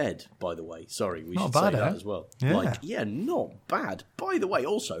 4-poster bed, by the way. Sorry, we should say that as well. Yeah. Not bad. By the way,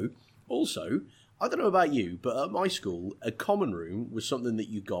 also, I don't know about you, but at my school, a common room was something that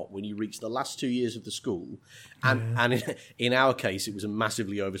you got when you reached the last 2 years of the school. And in our case, it was a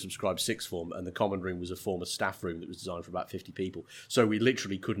massively oversubscribed sixth form, and the common room was a former staff room that was designed for about 50 people. So we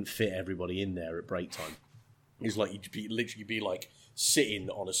literally couldn't fit everybody in there at break time. It was like you'd be like sitting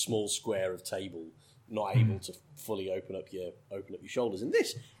on a small square of table, not able to fully open up your shoulders. And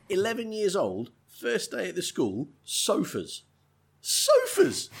this, 11 years old, first day at the school, sofas,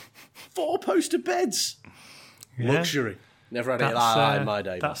 4-poster beds, luxury. Never had it in my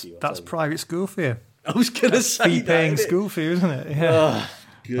day. That's private school for you. I was going to say fee-paying school for you, isn't it? Yeah.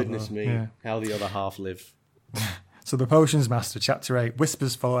 Goodness me, how the other half live. So the Potions Master, chapter 8,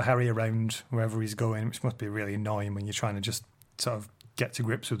 whispers follow Harry around wherever he's going, which must be really annoying when you're trying to just sort of get to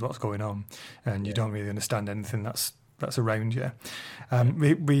grips with what's going on and you don't really understand anything that's around you.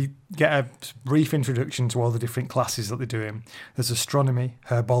 We get a brief introduction to all the different classes that they're doing. There's astronomy,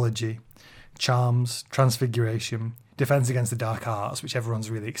 herbology, charms, transfiguration, defense against the dark arts, which everyone's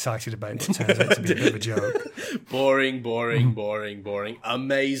really excited about, but turns out to be a bit of a joke. Boring.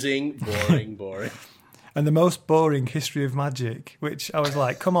 Amazing, boring. And the most boring history of magic, which I was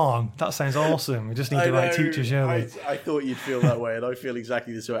like, come on, that sounds awesome. We just need the right teacher, surely. I thought you'd feel that way, and I feel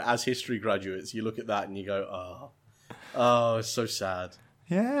exactly this way. As history graduates, you look at that and you go, oh, it's so sad.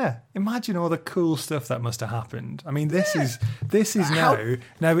 Yeah, imagine all the cool stuff that must have happened. I mean, this is now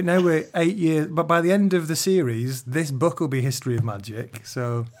we're 8 years, but by the end of the series, this book will be History of Magic.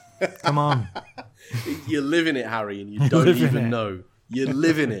 So, come on. You're living it, Harry, and you don't even know. You're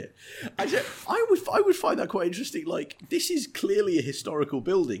living it. I would find that quite interesting. Like, this is clearly a historical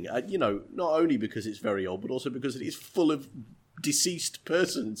building, not only because it's very old, but also because it is full of deceased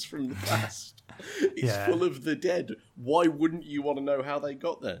persons from the past. It's full of the dead. Why wouldn't you want to know how they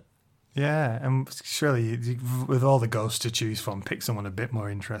got there? Yeah, and surely with all the ghosts to choose from, pick someone a bit more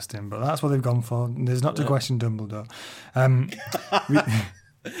interesting. But that's what they've gone for. There's not to question Dumbledore.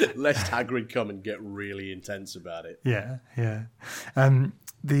 Lest Hagrid come and get really intense about it. Yeah.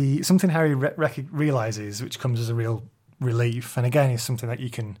 Something Harry realizes, which comes as a real relief, and again is something that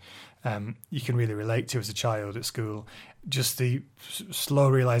you can really relate to as a child at school. Just the slow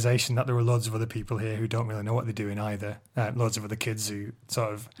realization that there are loads of other people here who don't really know what they're doing either. Loads of other kids who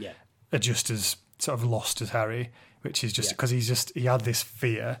sort of are just as sort of lost as Harry, which is just because he had this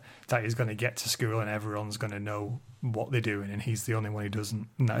fear that he's going to get to school and everyone's going to know what they're doing, and he's the only one who doesn't,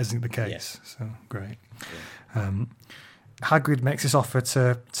 and that isn't the case. So great. Hagrid makes this offer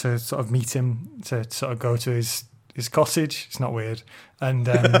to sort of meet him, to sort of go to his cottage. It's not weird, and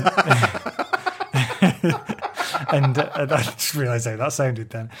and I just realised how that sounded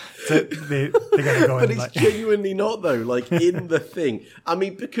then. So they're going to go but in, it's genuinely not, though. Like, in the thing, I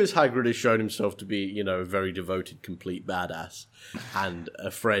mean, because Hagrid has shown himself to be, a very devoted, complete badass and a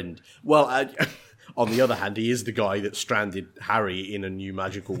friend. Well, on the other hand, he is the guy that stranded Harry in a new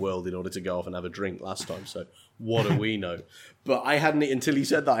magical world in order to go off and have a drink last time. So what do we know? But until he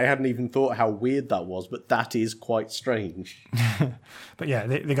said that, I hadn't even thought how weird that was. But that is quite strange. But yeah,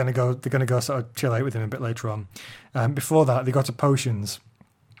 they're going to go. They're going to go sort of chill out with him a bit later on. Before that, they go to potions,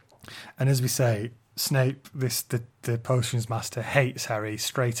 and as we say, Snape, the potions master, hates Harry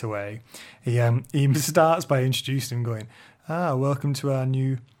straight away. He starts by introducing him, going, welcome to our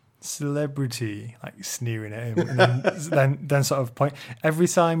new celebrity, like sneering at him, and then sort of point. Every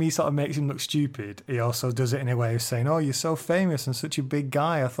time he sort of makes him look stupid, he also does it in a way of saying, "Oh, you're so famous and such a big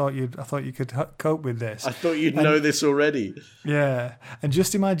guy. I thought you could cope with this. I thought you'd know this already." Yeah, and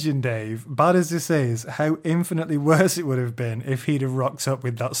just imagine, Dave, bad as this is, how infinitely worse it would have been if he'd have rocked up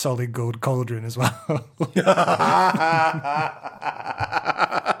with that solid gold cauldron as well.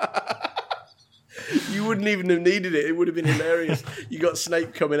 You wouldn't even have needed it. It would have been hilarious. You got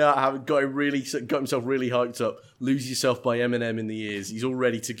Snape coming out, got himself really hyped up. Lose yourself by Eminem in the ears. He's all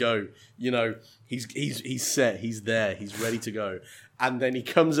ready to go. He's set. He's there. He's ready to go. And then he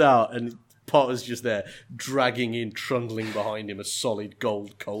comes out, and Potter's just there, dragging in, trundling behind him, a solid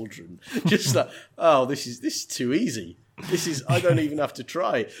gold cauldron. Just like, this is too easy. I don't even have to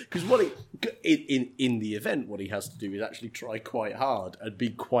try, because in the event, what he has to do is actually try quite hard and be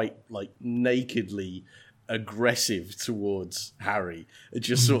quite like nakedly aggressive towards Harry. It's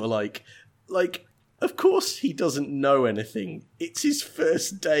just sort of like, of course he doesn't know anything. It's his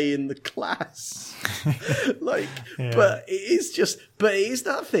first day in the class. But it is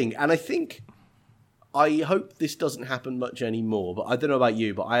that thing, and I think I hope this doesn't happen much anymore, but I don't know about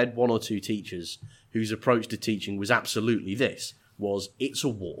you, but I had one or two teachers whose approach to teaching was absolutely this, was it's a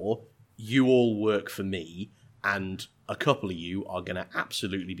war, you all work for me, and a couple of you are going to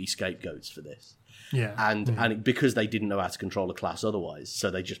absolutely be scapegoats for this. Yeah. And because they didn't know how to control a class otherwise,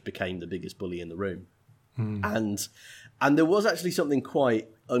 so they just became the biggest bully in the room. And there was actually something quite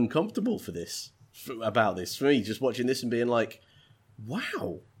uncomfortable about this for me, just watching this and being like,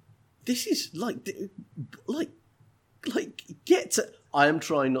 wow, this is like get to. I am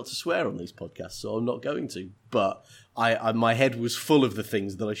trying not to swear on these podcasts, so I'm not going to. But I my head was full of the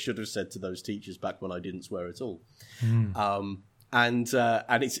things that I should have said to those teachers back when I didn't swear at all. And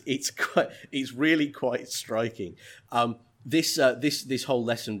it's really quite striking. This whole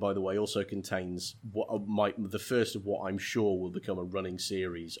lesson, by the way, also contains the first of what I'm sure will become a running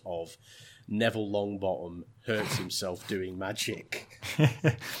series of Neville Longbottom hurts himself doing magic.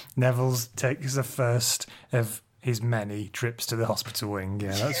 Neville's takes the first of his many trips to the hospital wing.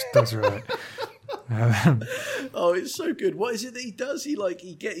 Yeah, that's right. Oh, it's so good. What is it that he does? He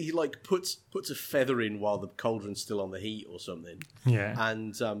puts a feather in while the cauldron's still on the heat or something. Yeah.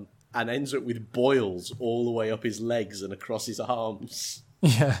 And ends up with boils all the way up his legs and across his arms.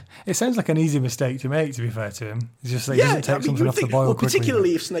 Yeah, it sounds like an easy mistake to make, to be fair to him. It's just he doesn't take something off the boil quickly.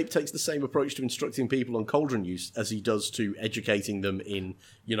 Particularly if Snape takes the same approach to instructing people on cauldron use as he does to educating them in,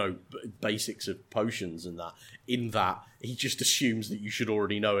 basics of potions and that. In that, he just assumes that you should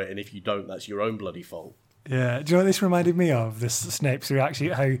already know it, and if you don't, that's your own bloody fault. Yeah, do you know what this reminded me of? This Snape's reaction,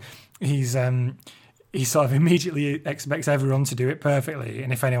 how he sort of immediately expects everyone to do it perfectly,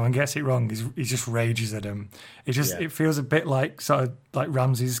 and if anyone gets it wrong, he just rages at them. It feels a bit like sort of like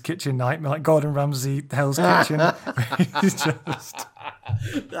Ramsay's kitchen nightmare, like Gordon Ramsay Hell's Kitchen.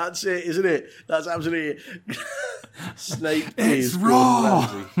 That's it, isn't it? That's absolutely it. Snape it's is raw.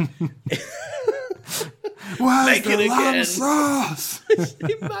 Gordon Ramsay. Where's Make the it lamb again. sauce?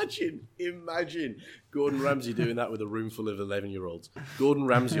 Imagine Gordon Ramsay doing that with a room full of 11-year-olds. Gordon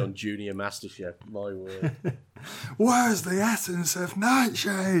Ramsay on Junior MasterChef. My word. Where's the essence of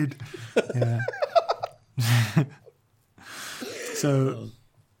Nightshade? Yeah.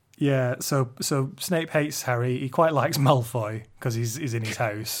 So Snape hates Harry. He quite likes Malfoy because he's in his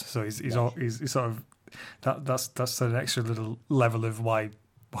house. So he's sort of that's an extra little level of why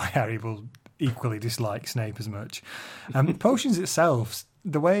Harry will equally dislike Snape as much. Potions itself,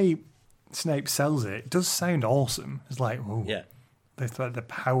 the way Snape sells it does sound awesome. It's like, oh, yeah, the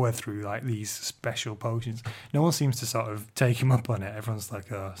power through like these special potions. No one seems to sort of take him up on it. Everyone's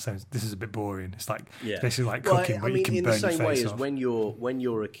like, oh, this is a bit boring. It's like it's basically like cooking, but you can burn your face off. In the same way as when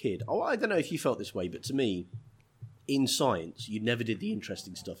you're a kid. Oh, I don't know if you felt this way, but to me, in science, you never did the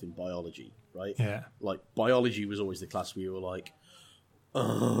interesting stuff in biology, right? Yeah, like biology was always the class where you were like,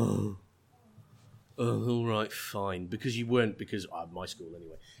 all right, fine. Because my school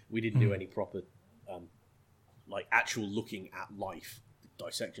anyway, we didn't do any proper, actual looking at life,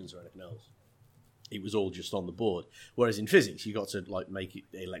 dissections or anything else. It was all just on the board. Whereas in physics, you got to make it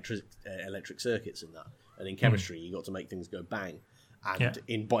electric circuits and that, and in chemistry, you got to make things go bang. And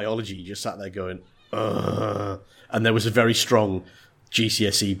in biology, you just sat there going, and there was a very strong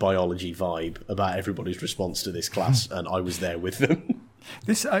GCSE biology vibe about everybody's response to this class, and I was there with them.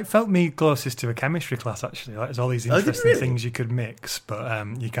 This felt me closest to a chemistry class, actually. Like, there's all these interesting things you could mix,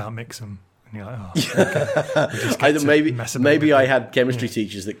 but you can't mix them. And you're like, okay. Maybe I had chemistry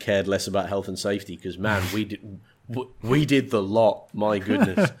teachers that cared less about health and safety because, man, we did the lot. My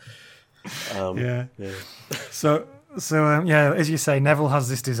goodness. Yeah. So as you say, Neville has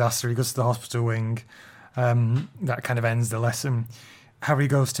this disaster. He goes to the hospital wing. That kind of ends the lesson. Harry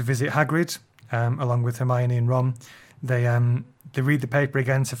goes to visit Hagrid along with Hermione and Ron. They read the paper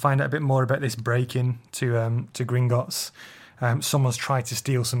again to find out a bit more about this break-in to Gringotts. Someone's tried to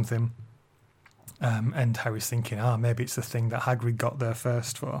steal something, and Harry's thinking, maybe it's the thing that Hagrid got there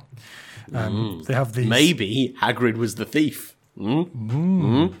first for. They have these. Maybe Hagrid was the thief. He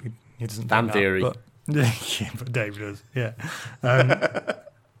doesn't. Fan theory. But Dave does. Yeah.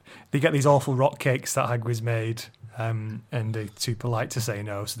 They get these awful rock cakes that Hagrid's made, and they're too polite to say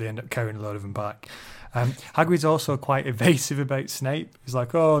no, so they end up carrying a load of them back. Hagrid's also quite evasive about Snape. He's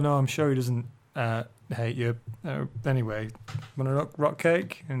like, oh, no, I'm sure he doesn't hate you. Anyway, want a rock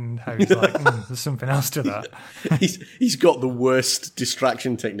cake? And Harry's like, there's something else to that. He's got the worst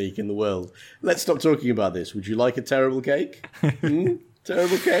distraction technique in the world. Let's stop talking about this. Would you like a terrible cake?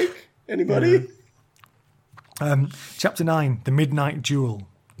 Terrible cake? Anybody? Yeah. Chapter 9, The Midnight Duel.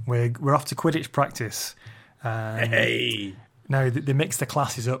 We're off to Quidditch practice. Hey! Now, they mix the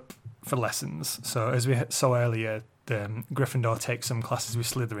classes up for lessons. So as we saw earlier, Gryffindor takes some classes with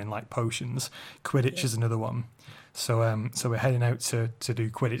Slytherin, like potions. Quidditch is another one. So we're heading out to do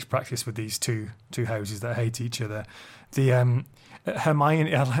Quidditch practice with these two houses that hate each other. The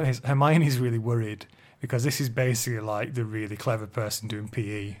Hermione's really worried because this is basically like the really clever person doing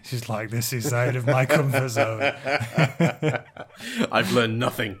PE. She's like, this is out of my comfort zone. I've learned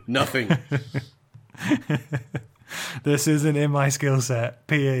nothing. This isn't in my skill set.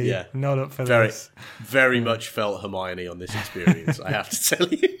 PE, not up for this. Very much felt Hermione on this experience, I have to tell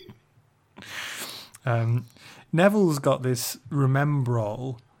you. Neville's got this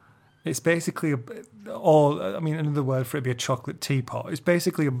Remembrall. It's basically another word for it would be a chocolate teapot. It's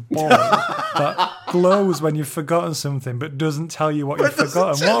basically a ball that glows when you've forgotten something but doesn't tell you what you've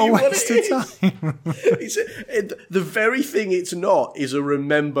forgotten. What a waste of time. The very thing it's not is a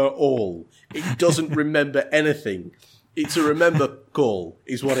remember all. It doesn't remember anything. It's a remember call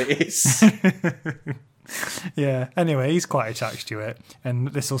is what it is. Yeah, anyway, he's quite attached to it, and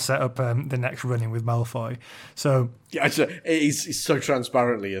this will set up the next run-in with Malfoy. So yeah, it's so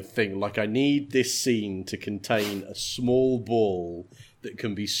transparently a thing. Like, I need this scene to contain a small ball that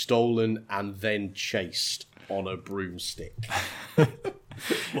can be stolen and then chased on a broomstick.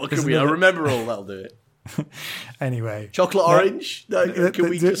 What can we? I remember all, that'll do it. Anyway. Chocolate orange? No, can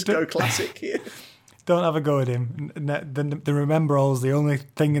we just go classic here? Don't have a go at him. The Remembrall's the only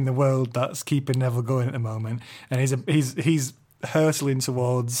thing in the world that's keeping Neville going at the moment, and he's hurtling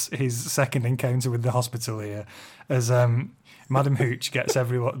towards his second encounter with the hospital here, as Madam Hooch gets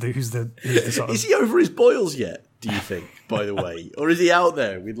everyone who's the sort of... Is he over his boils yet, do you think, by the way? Or is he out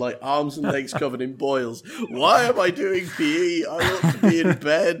there with like arms and legs covered in boils? Why am I doing PE? I ought to be in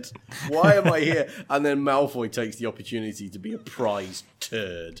bed. Why am I here? And then Malfoy takes the opportunity to be a prize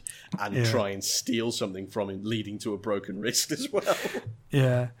turd and try and steal something from him, leading to a broken wrist as well.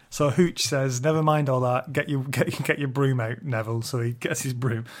 Yeah. So Hooch says, "Never mind all that. Get your broom out, Neville." So he gets his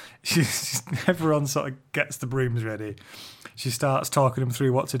broom. Everyone sort of gets the brooms ready. She starts talking him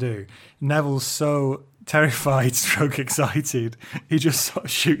through what to do. Neville's so terrified, stroke excited, he just sort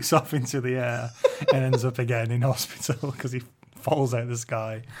of shoots off into the air and ends up again in hospital because he falls out of the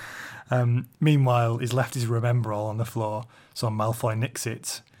sky. Meanwhile, he's left his Remembrall on the floor, so Malfoy nicks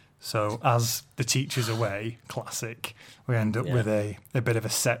it. So as the teacher's away, classic, we end up with a bit of a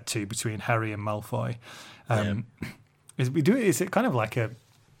set to between Harry and Malfoy. It's kind of like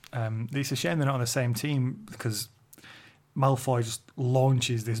it's a shame they're not on the same team because Malfoy just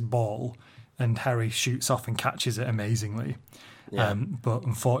launches this ball and Harry shoots off and catches it amazingly. Yeah. But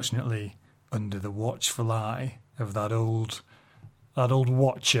unfortunately, under the watchful eye of that old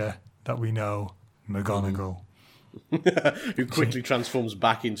watcher that we know, McGonagall. Who quickly transforms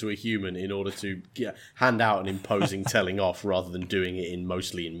back into a human in order to hand out an imposing telling off rather than doing it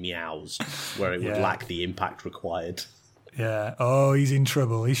mostly in meows, where it would lack the impact required. Yeah. Oh, he's in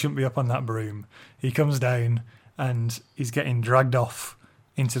trouble. He shouldn't be up on that broom. He comes down and he's getting dragged off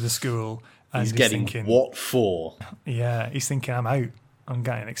into the school. And he's getting thinking, what for? Yeah, he's thinking, I'm out. I'm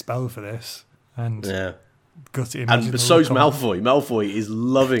getting expelled for this. And got to and so's Malfoy. Malfoy is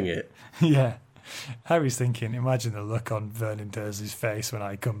loving it. Yeah. Harry's thinking, imagine the look on Vernon Dursley's face when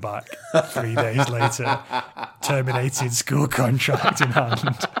I come back 3 days later, terminated school contract in hand.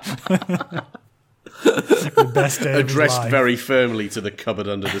 The best day addressed of his life. Very firmly to the cupboard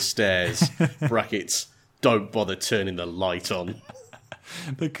under the stairs. Brackets, don't bother turning the light on.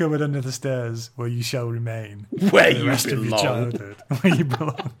 The cupboard under the stairs where you shall remain. Where you rest belong. Of your childhood, where you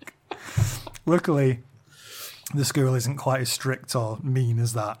belong. Luckily, the school isn't quite as strict or mean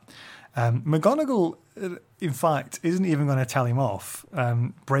as that. McGonagall, in fact, isn't even going to tell him off,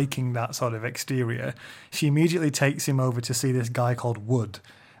 breaking that sort of exterior. She immediately takes him over to see this guy called Wood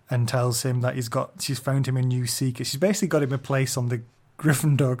and tells him that she's found him a new seeker. She's basically got him a place on the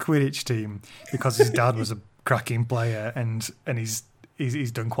Gryffindor Quidditch team because his dad was a cracking player and he's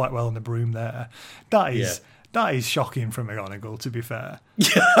done quite well on the broom there. That is shocking from McGonagall, to be fair.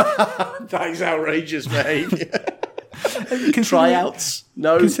 That is outrageous behaviour. Tryouts,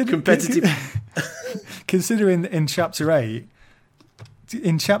 no competitive. Considering in Chapter 8,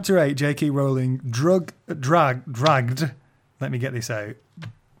 J.K. Rowling dragged. Let me get this out.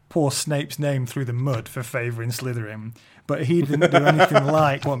 Poor Snape's name through the mud for favouring Slytherin, but he didn't do anything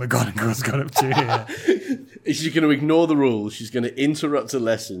like what McGonagall's got up to here. She's going to ignore the rules. She's going to interrupt a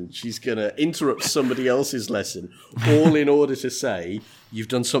lesson. She's going to interrupt somebody else's lesson, all in order to say, you've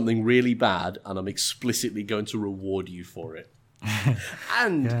done something really bad and I'm explicitly going to reward you for it.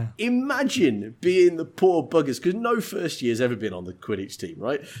 And imagine being the poor buggers, because no first year's ever been on the Quidditch team,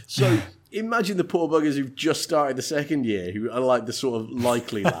 right? So imagine the poor buggers who've just started the second year, who are like the sort of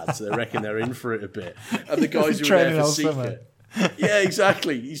likely lads. They reckon they're in for it a bit. And the guys who are there for Seeker. Yeah,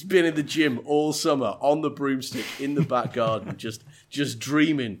 exactly. He's been in the gym all summer, on the broomstick, in the back garden, just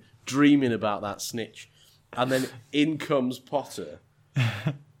dreaming about that snitch. And then in comes Potter,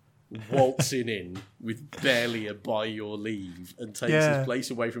 waltzing in with barely a by your leave, and takes his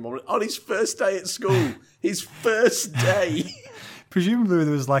place away from him on his first day at school. His first day. Presumably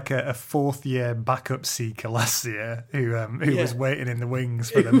there was like a fourth year backup seeker last year who was waiting in the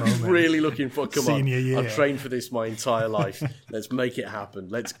wings for the moment. Really looking for, Senior year. I've trained for this my entire life. Let's make it happen.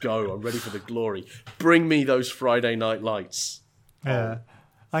 Let's go. I'm ready for the glory. Bring me those Friday night lights. Yeah.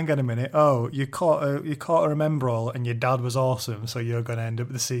 Hang on a minute. Oh, you caught a Remembrall and your dad was awesome, so you're going to end up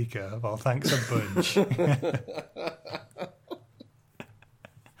the Seeker. Well, thanks a bunch.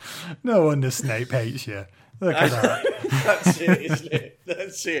 No wonder Snape hates you. Look at that. That's it, isn't it?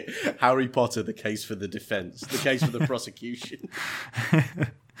 That's it. Harry Potter, the case for the defence, the case for the prosecution.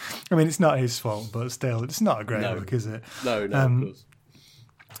 I mean, it's not his fault, but still, it's not a great look, is it? No, of course.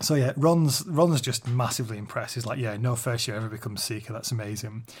 So yeah, Ron's just massively impressed. He's like, yeah, no first year ever becomes Seeker. That's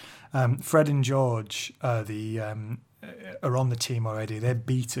amazing. Fred and George are on the team already. They're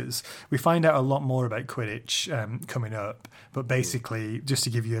beaters. We find out a lot more about Quidditch coming up, but basically, just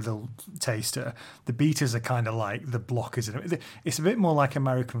to give you a little taster, the beaters are kind of like the blockers. It's a bit more like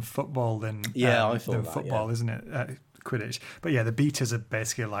American football than football, isn't it? Quidditch. But yeah, the beaters are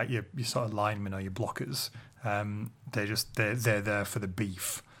basically like your sort of linemen or your blockers. They're there for the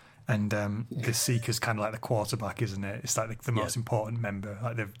beef. And the Seeker's kind of like the quarterback, isn't it? It's like the most important member,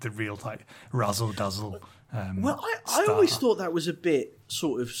 like the real like razzle dazzle. Well, I always thought that was a bit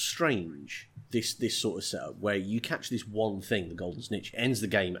sort of strange. This sort of setup where you catch this one thing, the Golden Snitch, ends the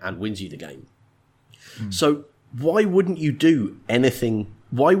game and wins you the game. So why wouldn't you do anything?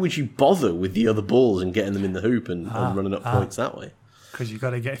 Why would you bother with the other balls and getting them in the hoop and running up points that way? Because you got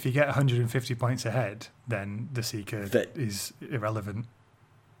to if you get 150 points ahead, then the Seeker is irrelevant.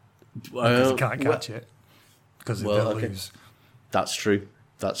 Because you can't catch it because they'll lose. That's true.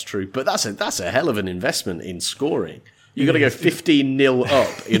 But that's a hell of an investment in scoring. You got to go 15-0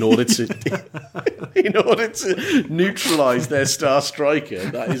 up in order to neutralise their star striker.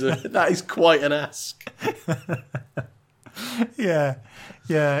 That is quite an ask. Yeah.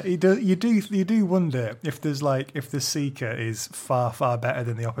 You do wonder if the Seeker is far better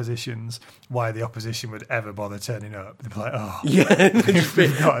than the opposition's, why the opposition would ever bother turning up. They'd be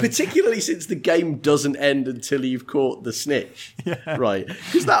like, particularly since the game doesn't end until you've caught the snitch, right?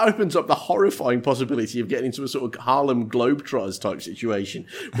 Because that opens up the horrifying possibility of getting into a sort of Harlem Globetrotters type situation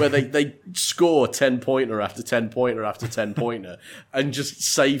where they score 10-pointer after 10-pointer after 10-pointer and just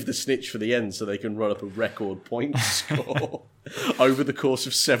save the snitch for the end so they can run up a record point score over the course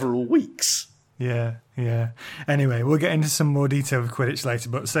of several weeks. Yeah. Anyway, we'll get into some more detail of Quidditch later,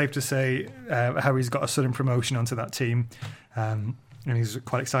 but safe to say Harry's got a sudden promotion onto that team, and he's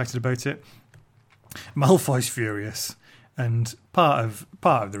quite excited about it. Malfoy's furious, and part of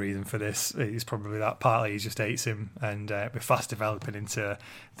the reason for this is probably that partly he just hates him, and we're fast developing into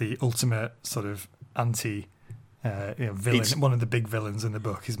the ultimate sort of anti villain. One of the big villains in the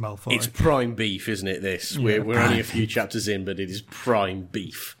book is Malfoy. It's prime beef, isn't it? This we're only a few chapters in, but it is prime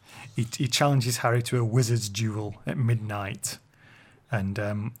beef. He challenges Harry to a wizard's duel at midnight, and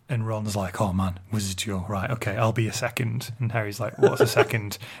Ron's like, "Oh man, wizard's duel, right? Okay, I'll be a second." And Harry's like, "What's a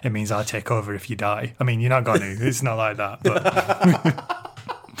second? It means I take over if you die." I mean, you're not going to. It's not like that, but.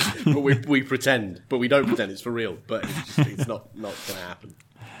 But we pretend, but we don't pretend it's for real. But it's not going to happen.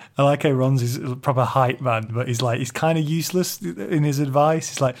 I like how Ron's is a proper hype man, but he's kind of useless in his advice.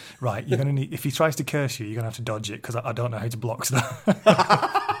 He's like, right, you're gonna need, if he tries to curse you, you're gonna have to dodge it because I don't know how to block stuff.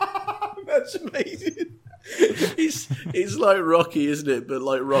 That's amazing. It's like Rocky, isn't it? But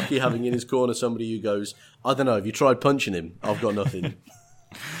like Rocky having in his corner somebody who goes, I don't know, have you tried punching him? I've got nothing.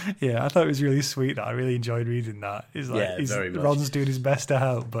 Yeah, I thought it was really sweet. I really enjoyed reading that. It's like very much. Ron's doing his best to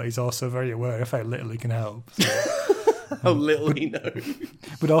help, but he's also very aware of how little he can help. So. How little he knows.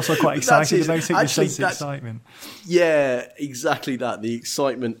 But also quite excited about it. Actually, sense excitement. Yeah, exactly that. The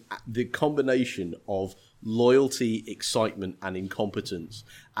excitement, the combination of loyalty, excitement, and incompetence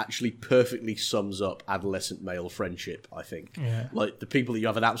actually perfectly sums up adolescent male friendship, I think. Yeah. Like, the people that you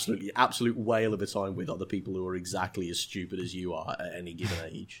have an absolute whale of a time with are the people who are exactly as stupid as you are at any given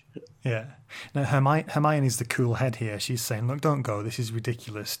age. Yeah. Now, Hermione's the cool head here. She's saying, look, don't go. This is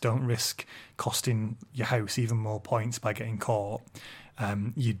ridiculous. Don't risk costing your house even more points by getting caught.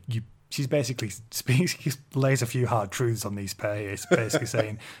 You she's basically she lays a few hard truths on these pair here. It's basically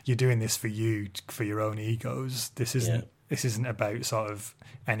saying you're doing this for you, for your own egos. This isn't about sort of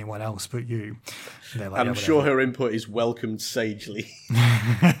anyone else but you. And they're like, I'm sure her input is welcomed sagely.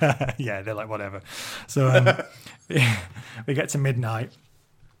 Yeah, they're like, whatever. So we get to midnight,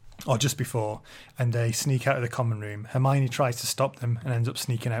 or just before, and they sneak out of the common room. Hermione tries to stop them and ends up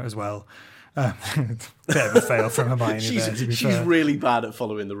sneaking out as well. Bit of a fail from Hermione. She's really bad at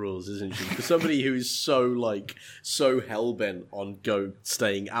following the rules, isn't she? For somebody who is so hell-bent on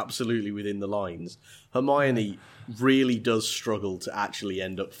staying absolutely within the lines, Hermione really does struggle to actually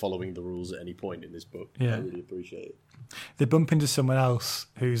end up following the rules at any point in this book. Yeah. I really appreciate it. They bump into someone else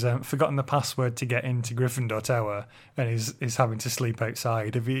who's forgotten the password to get into Gryffindor Tower and is having to sleep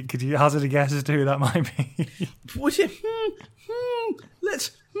outside. Could you hazard a guess as to who that might be? Would you?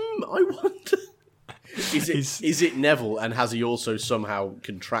 I wonder. Is it Neville, and has he also somehow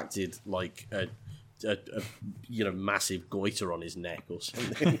contracted like a massive goiter on his neck or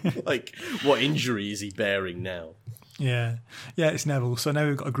something? Like, what injury is he bearing now? Yeah, it's Neville. So now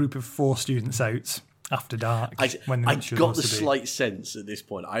we've got a group of 4 students out after dark. I got the slight sense at this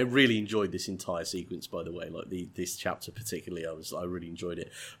point. I really enjoyed this entire sequence, by the way. Like this chapter particularly, I really enjoyed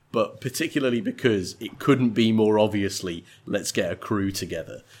it. But particularly because it couldn't be more obviously, let's get a crew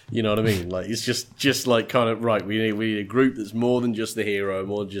together. You know what I mean? Like, it's just like kind of, right, we need a group that's more than just the hero,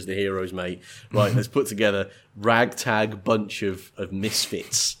 more than just the hero's mate. Right, let's put together ragtag bunch of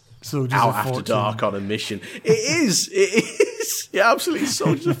misfits. Soldiers out of after Fortune. dark on a mission. It is. Yeah, absolutely.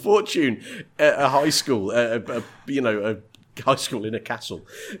 Soldiers of Fortune at a high school, a high school in a castle.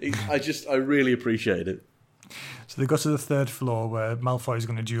 I really appreciate it. So they go to the 3rd floor where Malfoy is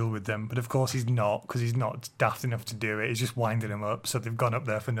going to duel with them, but of course he's not, because he's not daft enough to do it. He's just winding them up, so they've gone up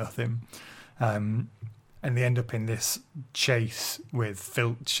there for nothing. And they end up in this chase with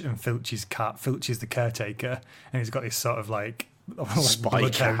Filch and Filch's cat. Filch is the caretaker, and he's got this sort of like spy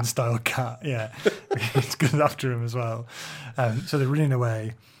cat style cat. Yeah, it's good after him as well. So they're running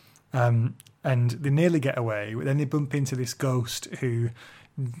away, and they nearly get away. But then they bump into this ghost who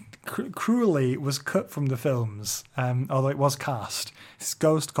cruelly was cut from the films, although it was cast. This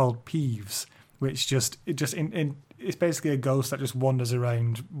ghost called Peeves, which it's basically a ghost that just wanders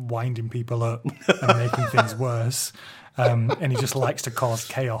around winding people up and making things worse. And he just likes to cause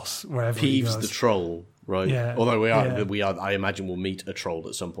chaos wherever he goes. Peeves the troll. Right. Yeah. Although we are. I imagine we'll meet a troll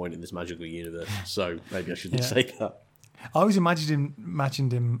at some point in this magical universe. So maybe I shouldn't say that. I always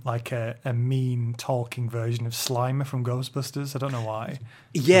imagined him like a mean talking version of Slimer from Ghostbusters. I don't know why.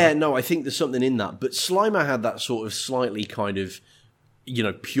 Yeah, no, I think there's something in that. But Slimer had that sort of slightly kind of,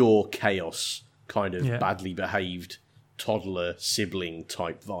 pure chaos, kind of badly behaved toddler sibling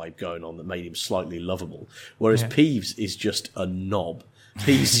type vibe going on that made him slightly lovable. Whereas Peeves is just a knob.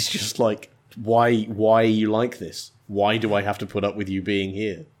 Peeves is just like, why are you like this? Why do I have to put up with you being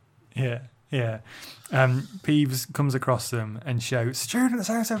here? Yeah. Peeves comes across them and shouts, "Students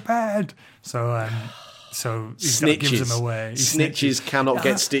out of bed!" So he gives them away. Snitches cannot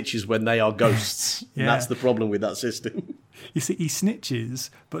get stitches when they are ghosts. And that's the problem with that system. You see, he snitches,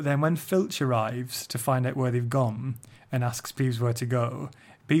 but then when Filch arrives to find out where they've gone and asks Peeves where to go,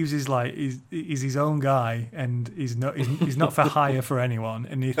 Peeves is like he's his own guy, and he's not for hire for anyone,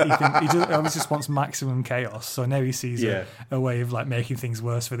 and he always just wants maximum chaos. So now he sees a way of like making things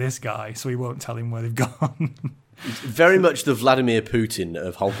worse for this guy, so he won't tell him where they've gone. Very much the Vladimir Putin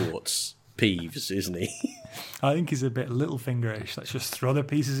of Hogwarts, Peeves, isn't he? I think he's a bit Littlefingerish. Let's just throw the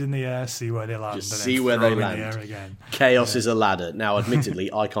pieces in the air, see where they land, just see where they land. In the air again. Chaos is a ladder. Now,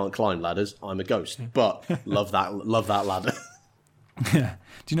 admittedly, I can't climb ladders. I'm a ghost, but love that ladder. Yeah.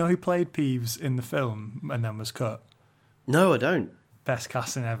 Do you know who played Peeves in the film and then was cut? No, I don't. Best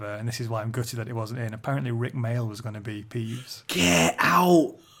casting ever, and this is why I'm gutted that it wasn't in. Apparently Rick Mail was going to be Peeves. Get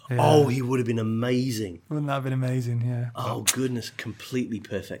out! Yeah. Oh, he would have been amazing. Wouldn't that have been amazing, yeah. Oh, goodness, completely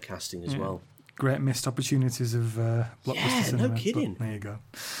perfect casting as well. Great missed opportunities of blockbuster cinema. No kidding. There you go.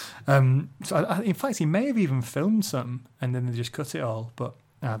 In fact, he may have even filmed some, and then they just cut it all, but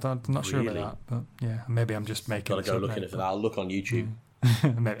I'm not sure about that. But yeah, maybe I'm just making Gotta go looking for that. I'll look on YouTube.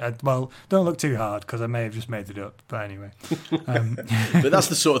 Well, don't look too hard because I may have just made it up. But anyway, but that's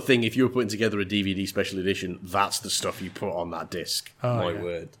the sort of thing. If you were putting together a DVD special edition, that's the stuff you put on that disc. My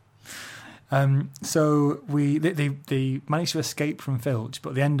word. So they manage to escape from Filch,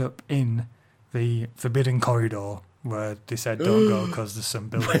 but they end up in the forbidden corridor where they said don't go because there's some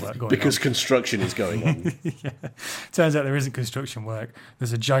building work going on. Because construction is going on. Yeah. Turns out there isn't construction work.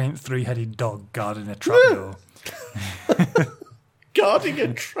 There's a giant 3-headed dog guarding a trapdoor. Guarding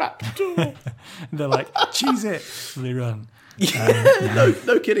a trapdoor. They're like, cheese it. So they run.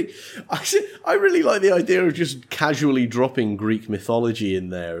 No kidding. I really like the idea of just casually dropping Greek mythology in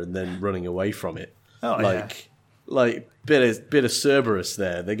there and then running away from it. Like bit of Cerberus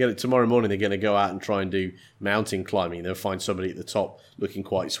there. Tomorrow morning. They're going to go out and try and do mountain climbing. They'll find somebody at the top looking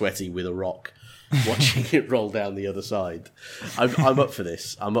quite sweaty with a rock, watching it roll down the other side. I'm up for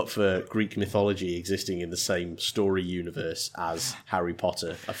this. I'm up for Greek mythology existing in the same story universe as Harry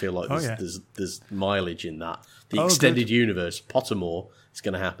Potter. I feel like there's mileage in that. The extended universe, Pottermore, is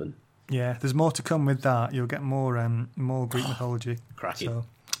going to happen. Yeah, there's more to come with that. You'll get more Greek mythology. Cracking. So,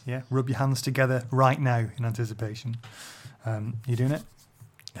 yeah, rub your hands together right now in anticipation. You doing it?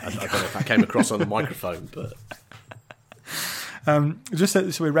 I don't know if that came across on the microphone, but... Just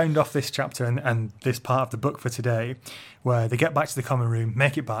so we round off this chapter and this part of the book for today, where they get back to the common room,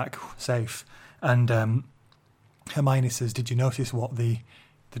 make it back safe, and Hermione says, "Did you notice what the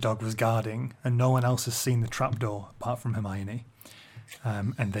dog was guarding?" And no one else has seen the trapdoor apart from Hermione.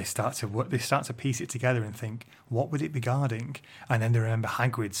 And they start to piece it together and think, what would it be guarding? And then they remember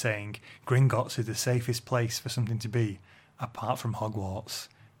Hagrid saying, Gringotts is the safest place for something to be, apart from Hogwarts.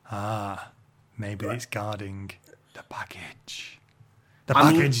 Maybe it's guarding the package. The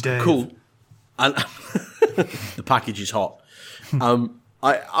package, Dave. Cool. And the package is hot. I'm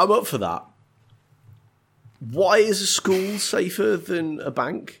up for that. Why is a school safer than a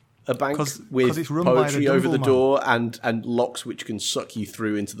bank? A bank with it's run poetry by the over the Dumbledore door and locks which can suck you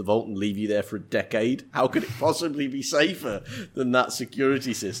through into the vault and leave you there for a decade. How could it possibly be safer than that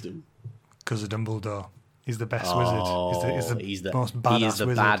security system? Because of Dumbledore. He's the best wizard. He's the most badass wizard. He is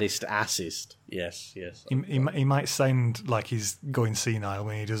the baddest assist. Yes. He might sound like he's going senile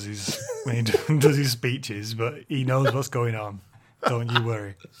when he does his speeches, but he knows what's going on. Don't you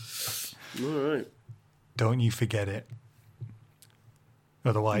worry. All right. Don't you forget it.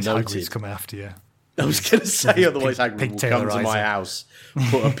 Otherwise, Hagrid's coming after you. I was going to say, otherwise Hagrid will come to my house,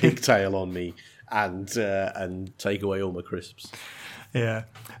 put a pigtail on me, and take away all my crisps. Yeah.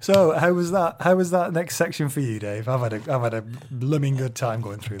 So, how was that next section for you, Dave? I've had a blooming good time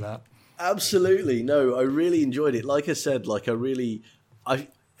going through that. Absolutely. No, I really enjoyed it. Like I said, do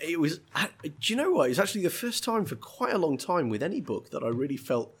you know what? It was actually the first time for quite a long time with any book that I really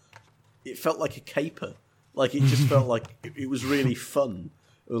felt like a caper. Like, it just felt like it was really fun.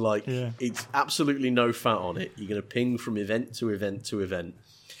 Like, It's absolutely no fat on it. You're going to ping from event to event to event.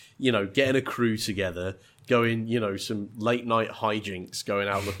 You know, getting a crew together, going, some late night hijinks, going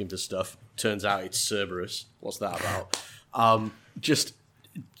out looking for stuff. Turns out it's Cerberus. What's that about? Just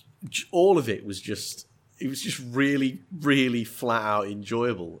all of it was just really, really flat out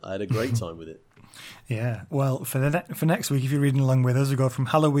enjoyable. I had a great time with it. Yeah. Well, for next week, if you're reading along with us, we go from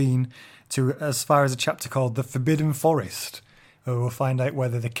Halloween to as far as a chapter called The Forbidden Forest, where we'll find out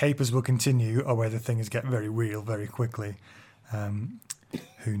whether the capers will continue or whether things get very real very quickly.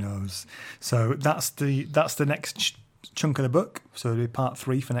 Who knows? So that's the next chunk of the book. So it'll be part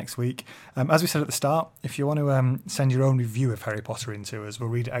 3 for next week. As we said at the start, if you want to send your own review of Harry Potter into us, we'll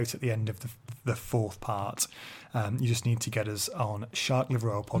read it out at the end of the 4th part. You just need to get us on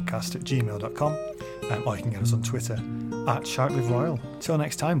sharkliveroyalpodcast@gmail.com, or you can get us on Twitter @sharkliveroyal. Till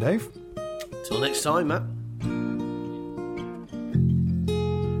next time, Dave. Till next time, Matt.